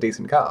 Like, it's a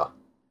decent car.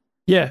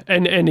 Yeah,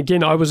 and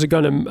again, I was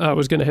going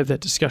to have that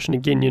discussion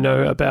again,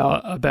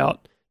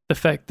 about the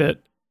fact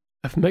that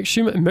if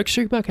Mick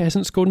Schumacher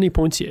hasn't scored any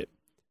points yet,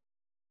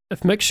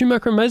 if Mick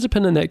Schumacher and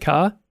Mazepin in that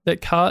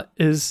car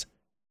is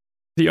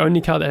the only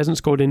car that hasn't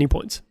scored any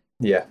points.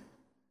 Yeah.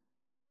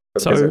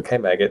 But because of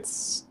K-Mag,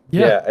 it's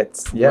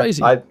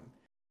crazy.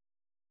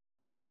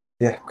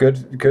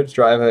 Good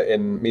driver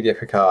in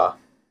mediocre car.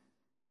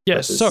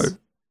 Yeah, so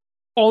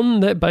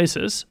on that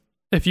basis,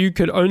 if you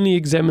could only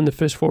examine the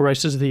first 4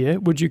 races of the year,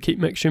 would you keep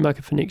Mick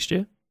Schumacher for next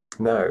year?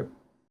 No.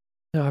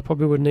 No, I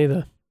probably wouldn't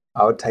either.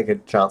 I would take a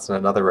chance on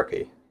another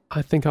rookie.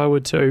 I think I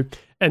would too.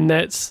 And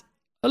that's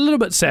a little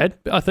bit sad,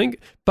 I think.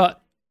 But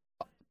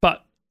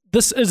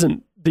this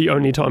isn't the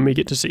only time we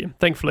get to see him,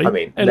 thankfully. I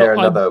mean, there are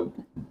another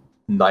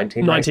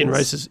 19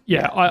 races.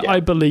 Yeah, I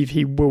believe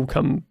he will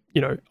come,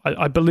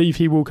 I believe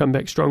he will come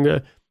back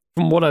stronger.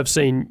 From what I've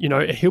seen,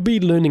 he'll be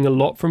learning a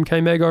lot from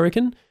K-Mag, I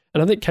reckon.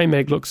 And I think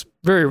K-Mag looks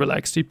very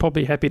relaxed. He's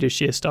probably happy to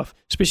share stuff,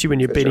 especially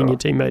when you're beating your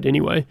teammate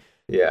anyway.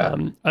 Yeah.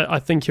 I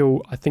think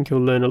he'll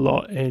learn a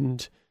lot,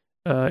 and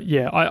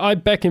I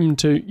back him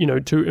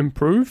to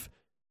improve.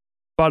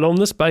 But on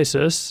this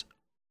basis,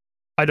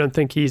 I don't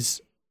think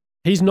he's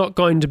not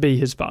going to be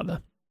his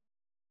father.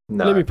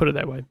 No. Let me put it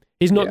that way.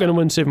 He's not going to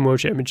win 7 world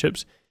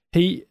championships.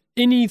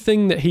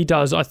 Anything that he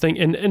does, I think,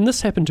 and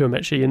this happened to him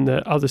actually in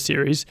the other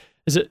series,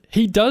 is that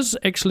he does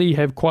actually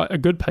have quite a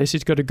good pace.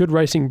 He's got a good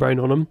racing brain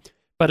on him,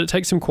 but it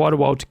takes him quite a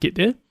while to get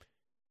there.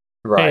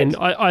 Right. And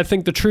I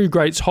think the true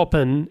greats hop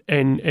in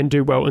and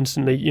do well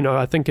instantly.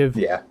 I think of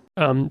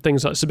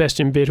things like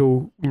Sebastian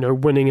Vettel,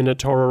 winning in a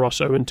Toro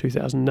Rosso in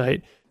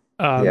 2008.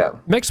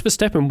 Max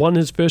Verstappen won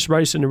his first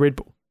race in a Red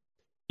Bull.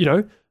 You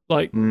know,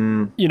 like,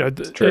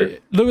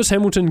 Lewis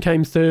Hamilton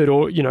came third,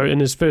 or, in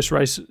his first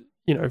race,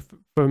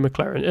 for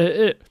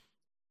McLaren.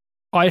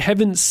 I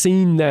haven't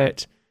seen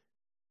that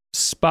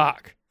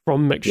spark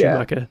from Mick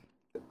Schumacher.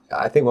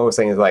 I think what we're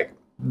saying is like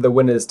the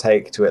winners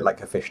take to it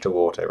like a fish to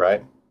water,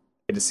 right?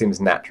 It just seems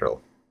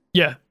natural.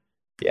 Yeah.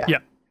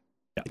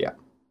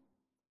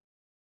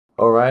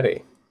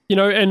 Alrighty.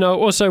 And I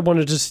also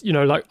wanted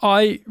to,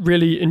 I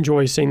really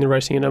enjoy seeing the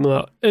racing in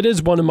Imola. It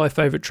is one of my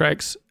favorite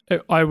tracks.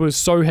 I was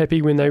so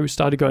happy when they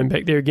started going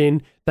back there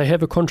again. They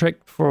have a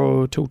contract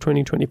till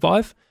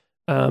 2025.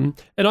 And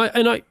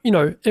I,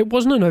 it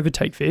wasn't an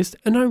overtake fest.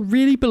 And I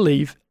really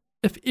believe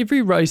if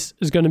every race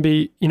is going to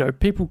be,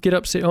 people get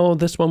upset, oh,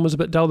 this one was a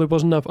bit dull, there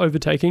wasn't enough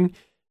overtaking.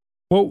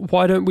 Well,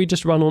 why don't we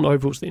just run on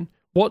ovals then?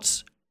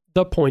 What's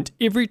the point?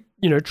 Every,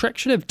 track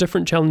should have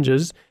different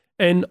challenges.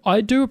 And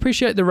I do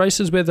appreciate the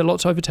races where there are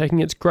lots of overtaking.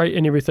 It's great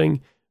and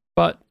everything.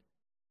 But,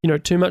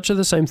 too much of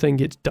the same thing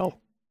gets dull.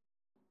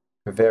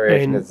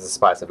 Variation is the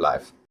spice of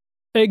life.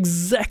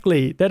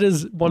 Exactly. That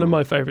is one of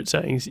my favorite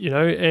sayings,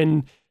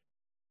 and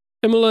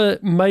Imola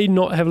may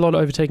not have a lot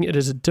of overtaking. It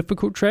is a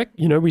difficult track.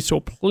 We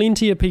saw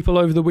plenty of people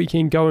over the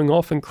weekend going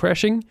off and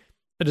crashing.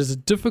 It is a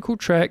difficult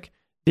track.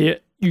 There,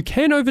 you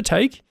can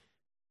overtake,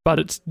 but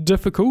it's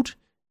difficult,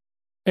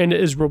 and it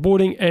is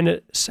rewarding.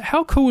 And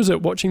how cool is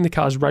it watching the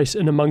cars race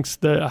in amongst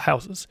the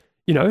houses?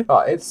 Oh,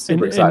 it's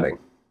super exciting.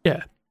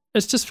 Yeah,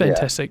 it's just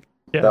fantastic.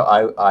 Yeah. So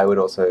I would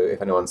also,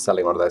 if anyone's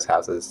selling one of those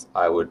houses,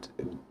 I would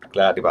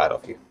gladly buy it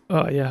off you.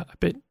 Oh yeah, I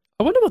bet.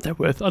 I wonder what they're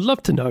worth. I'd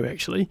love to know,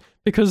 actually,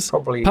 because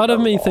probably part of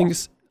me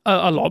thinks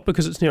a lot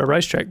because it's near a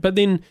racetrack. But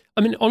then,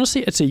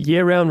 honestly, it's a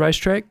year-round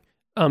racetrack.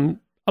 A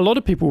lot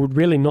of people would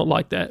really not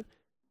like that.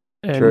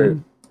 And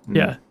True.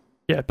 Yeah.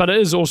 But it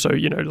is also,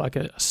 like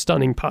a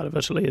stunning part of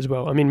Italy as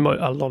well. A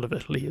lot of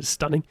Italy is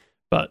stunning.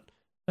 But,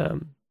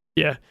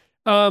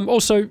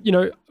 also,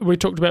 we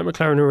talked about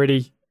McLaren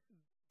already.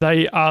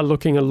 They are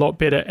looking a lot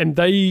better. And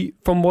they,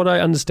 from what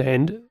I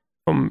understand,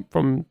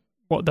 from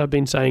what they've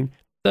been saying,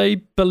 they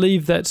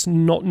believe that's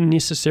not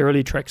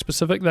necessarily track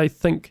specific. They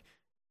think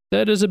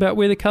that is about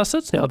where the car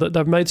sits now, that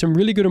they've made some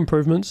really good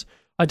improvements.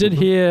 I did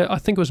hear, I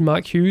think it was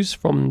Mark Hughes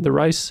from the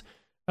race,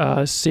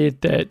 said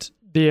that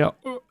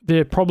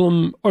their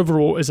problem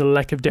overall is a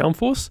lack of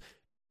downforce,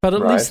 but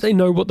at least they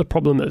know what the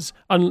problem is.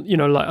 And,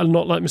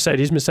 not like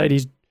Mercedes.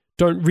 Mercedes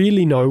don't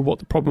really know what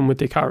the problem with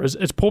their car is.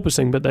 It's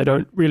porpoising, but they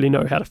don't really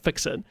know how to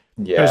fix it.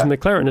 Yeah. Whereas in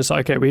McLaren, it's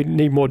like, okay, we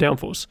need more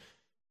downforce.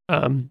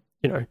 And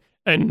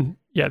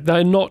yeah,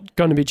 they're not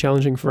going to be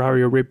challenging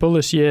Ferrari or Red Bull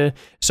this year.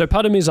 So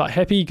part of me is like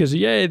happy because,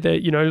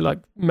 they're, like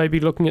maybe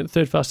looking at the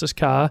third fastest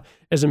car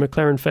as a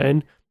McLaren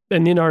fan.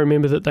 And then I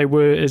remember that they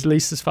were at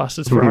least as fast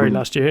as Ferrari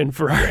last year, and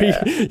Ferrari,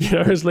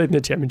 is leading the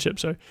championship.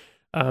 So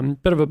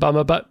bit of a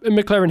bummer. But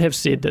McLaren have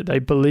said that they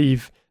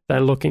believe they're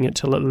looking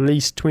until at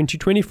least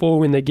 2024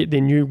 when they get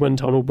their new wind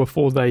tunnel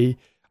before they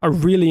are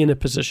really in a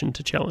position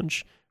to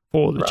challenge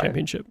for the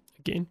championship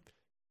again.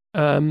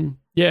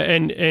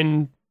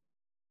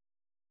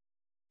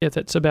 Yeah,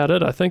 that's about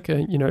it, I think. As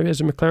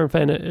a McLaren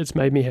fan, it's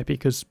made me happy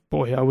because,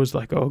 boy, I was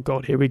like, oh,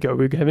 God, here we go.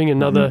 We're having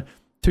another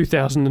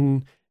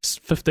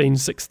 2015,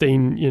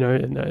 16,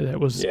 and that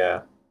was...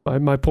 Yeah.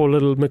 My poor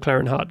little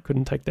McLaren heart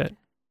couldn't take that.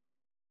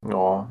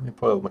 Oh, your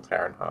poor little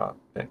McLaren heart.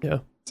 Yeah.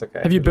 It's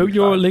okay. Have you built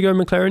your Lego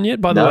McLaren yet,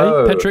 by the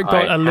way? Patrick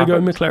got a Lego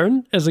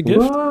McLaren as a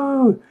gift.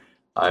 Whoa!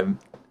 I'm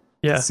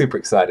super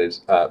excited.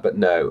 But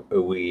no,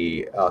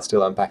 we are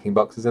still unpacking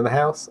boxes in the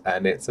house,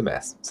 and it's a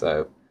mess.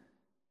 So,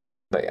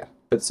 but yeah.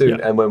 But soon,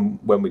 and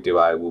when we do,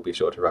 I will be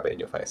sure to rub it in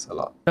your face a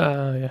lot.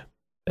 Yeah.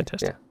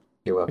 Fantastic. Yeah,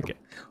 you're welcome. Okay.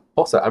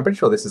 Also, I'm pretty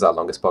sure this is our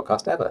longest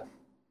podcast ever.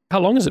 How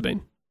long has it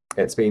been?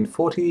 It's been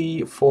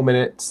 44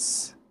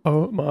 minutes.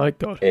 Oh my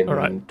God. In all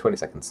right. 20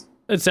 seconds.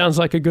 It sounds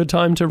like a good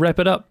time to wrap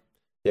it up.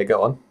 Yeah,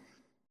 go on.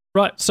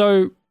 Right,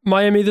 so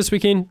Miami this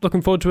weekend,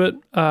 looking forward to it.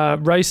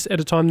 Race at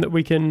a time that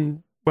we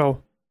can,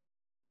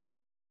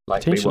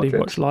 potentially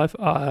watch live.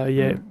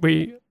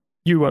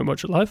 You won't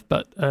watch it live,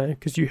 but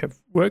because you have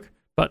work.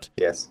 But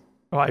yes,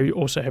 I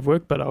also have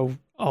work, but I'll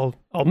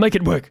make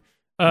it work.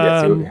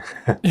 Yes,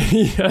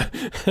 yeah,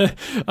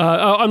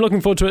 I'm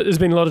looking forward to it. There's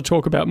been a lot of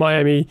talk about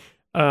Miami.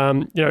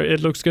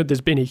 It looks good.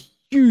 There's been a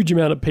huge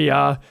amount of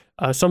PR.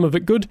 Some of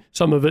it good,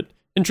 some of it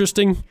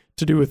interesting,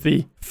 to do with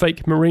the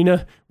fake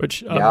marina,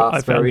 which I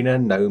found marina,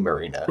 no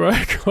marina.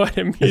 Quite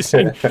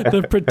amusing.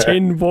 The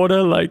pretend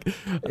water, I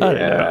don't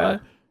know.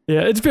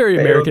 Yeah, it's very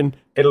American.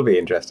 It'll be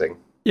interesting.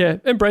 Yeah,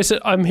 embrace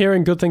it. I'm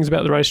hearing good things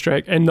about the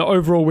racetrack, and the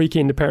overall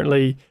weekend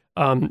apparently,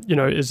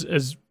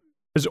 is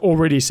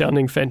already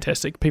sounding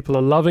fantastic. People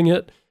are loving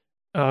it,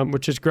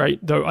 which is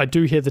great. Though I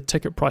do hear the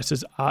ticket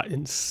prices are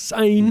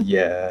insane.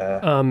 Yeah.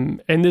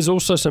 And there's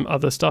also some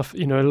other stuff, a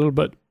little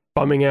bit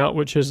bumming out,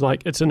 which is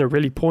it's in a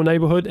really poor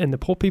neighborhood, and the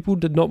poor people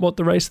did not want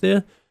the race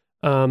there.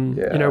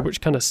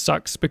 Which kind of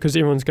sucks because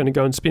everyone's going to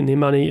go and spend their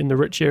money in the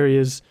rich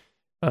areas.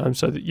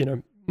 So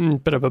that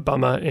bit of a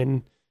bummer,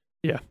 and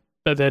yeah.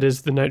 But that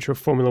is the nature of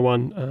Formula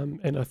One,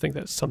 and I think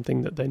that's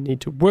something that they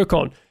need to work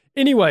on.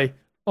 Anyway,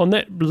 on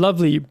that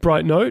lovely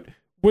bright note,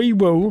 we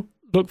will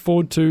look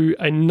forward to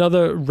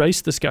another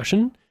race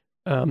discussion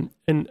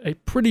in a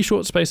pretty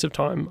short space of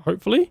time,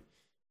 hopefully.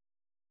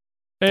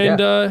 And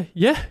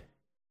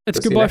it's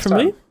goodbye from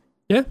me.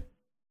 Yeah.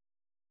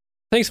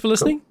 Thanks for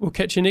listening. Cool. We'll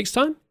catch you next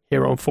time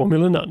here on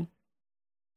Formula None.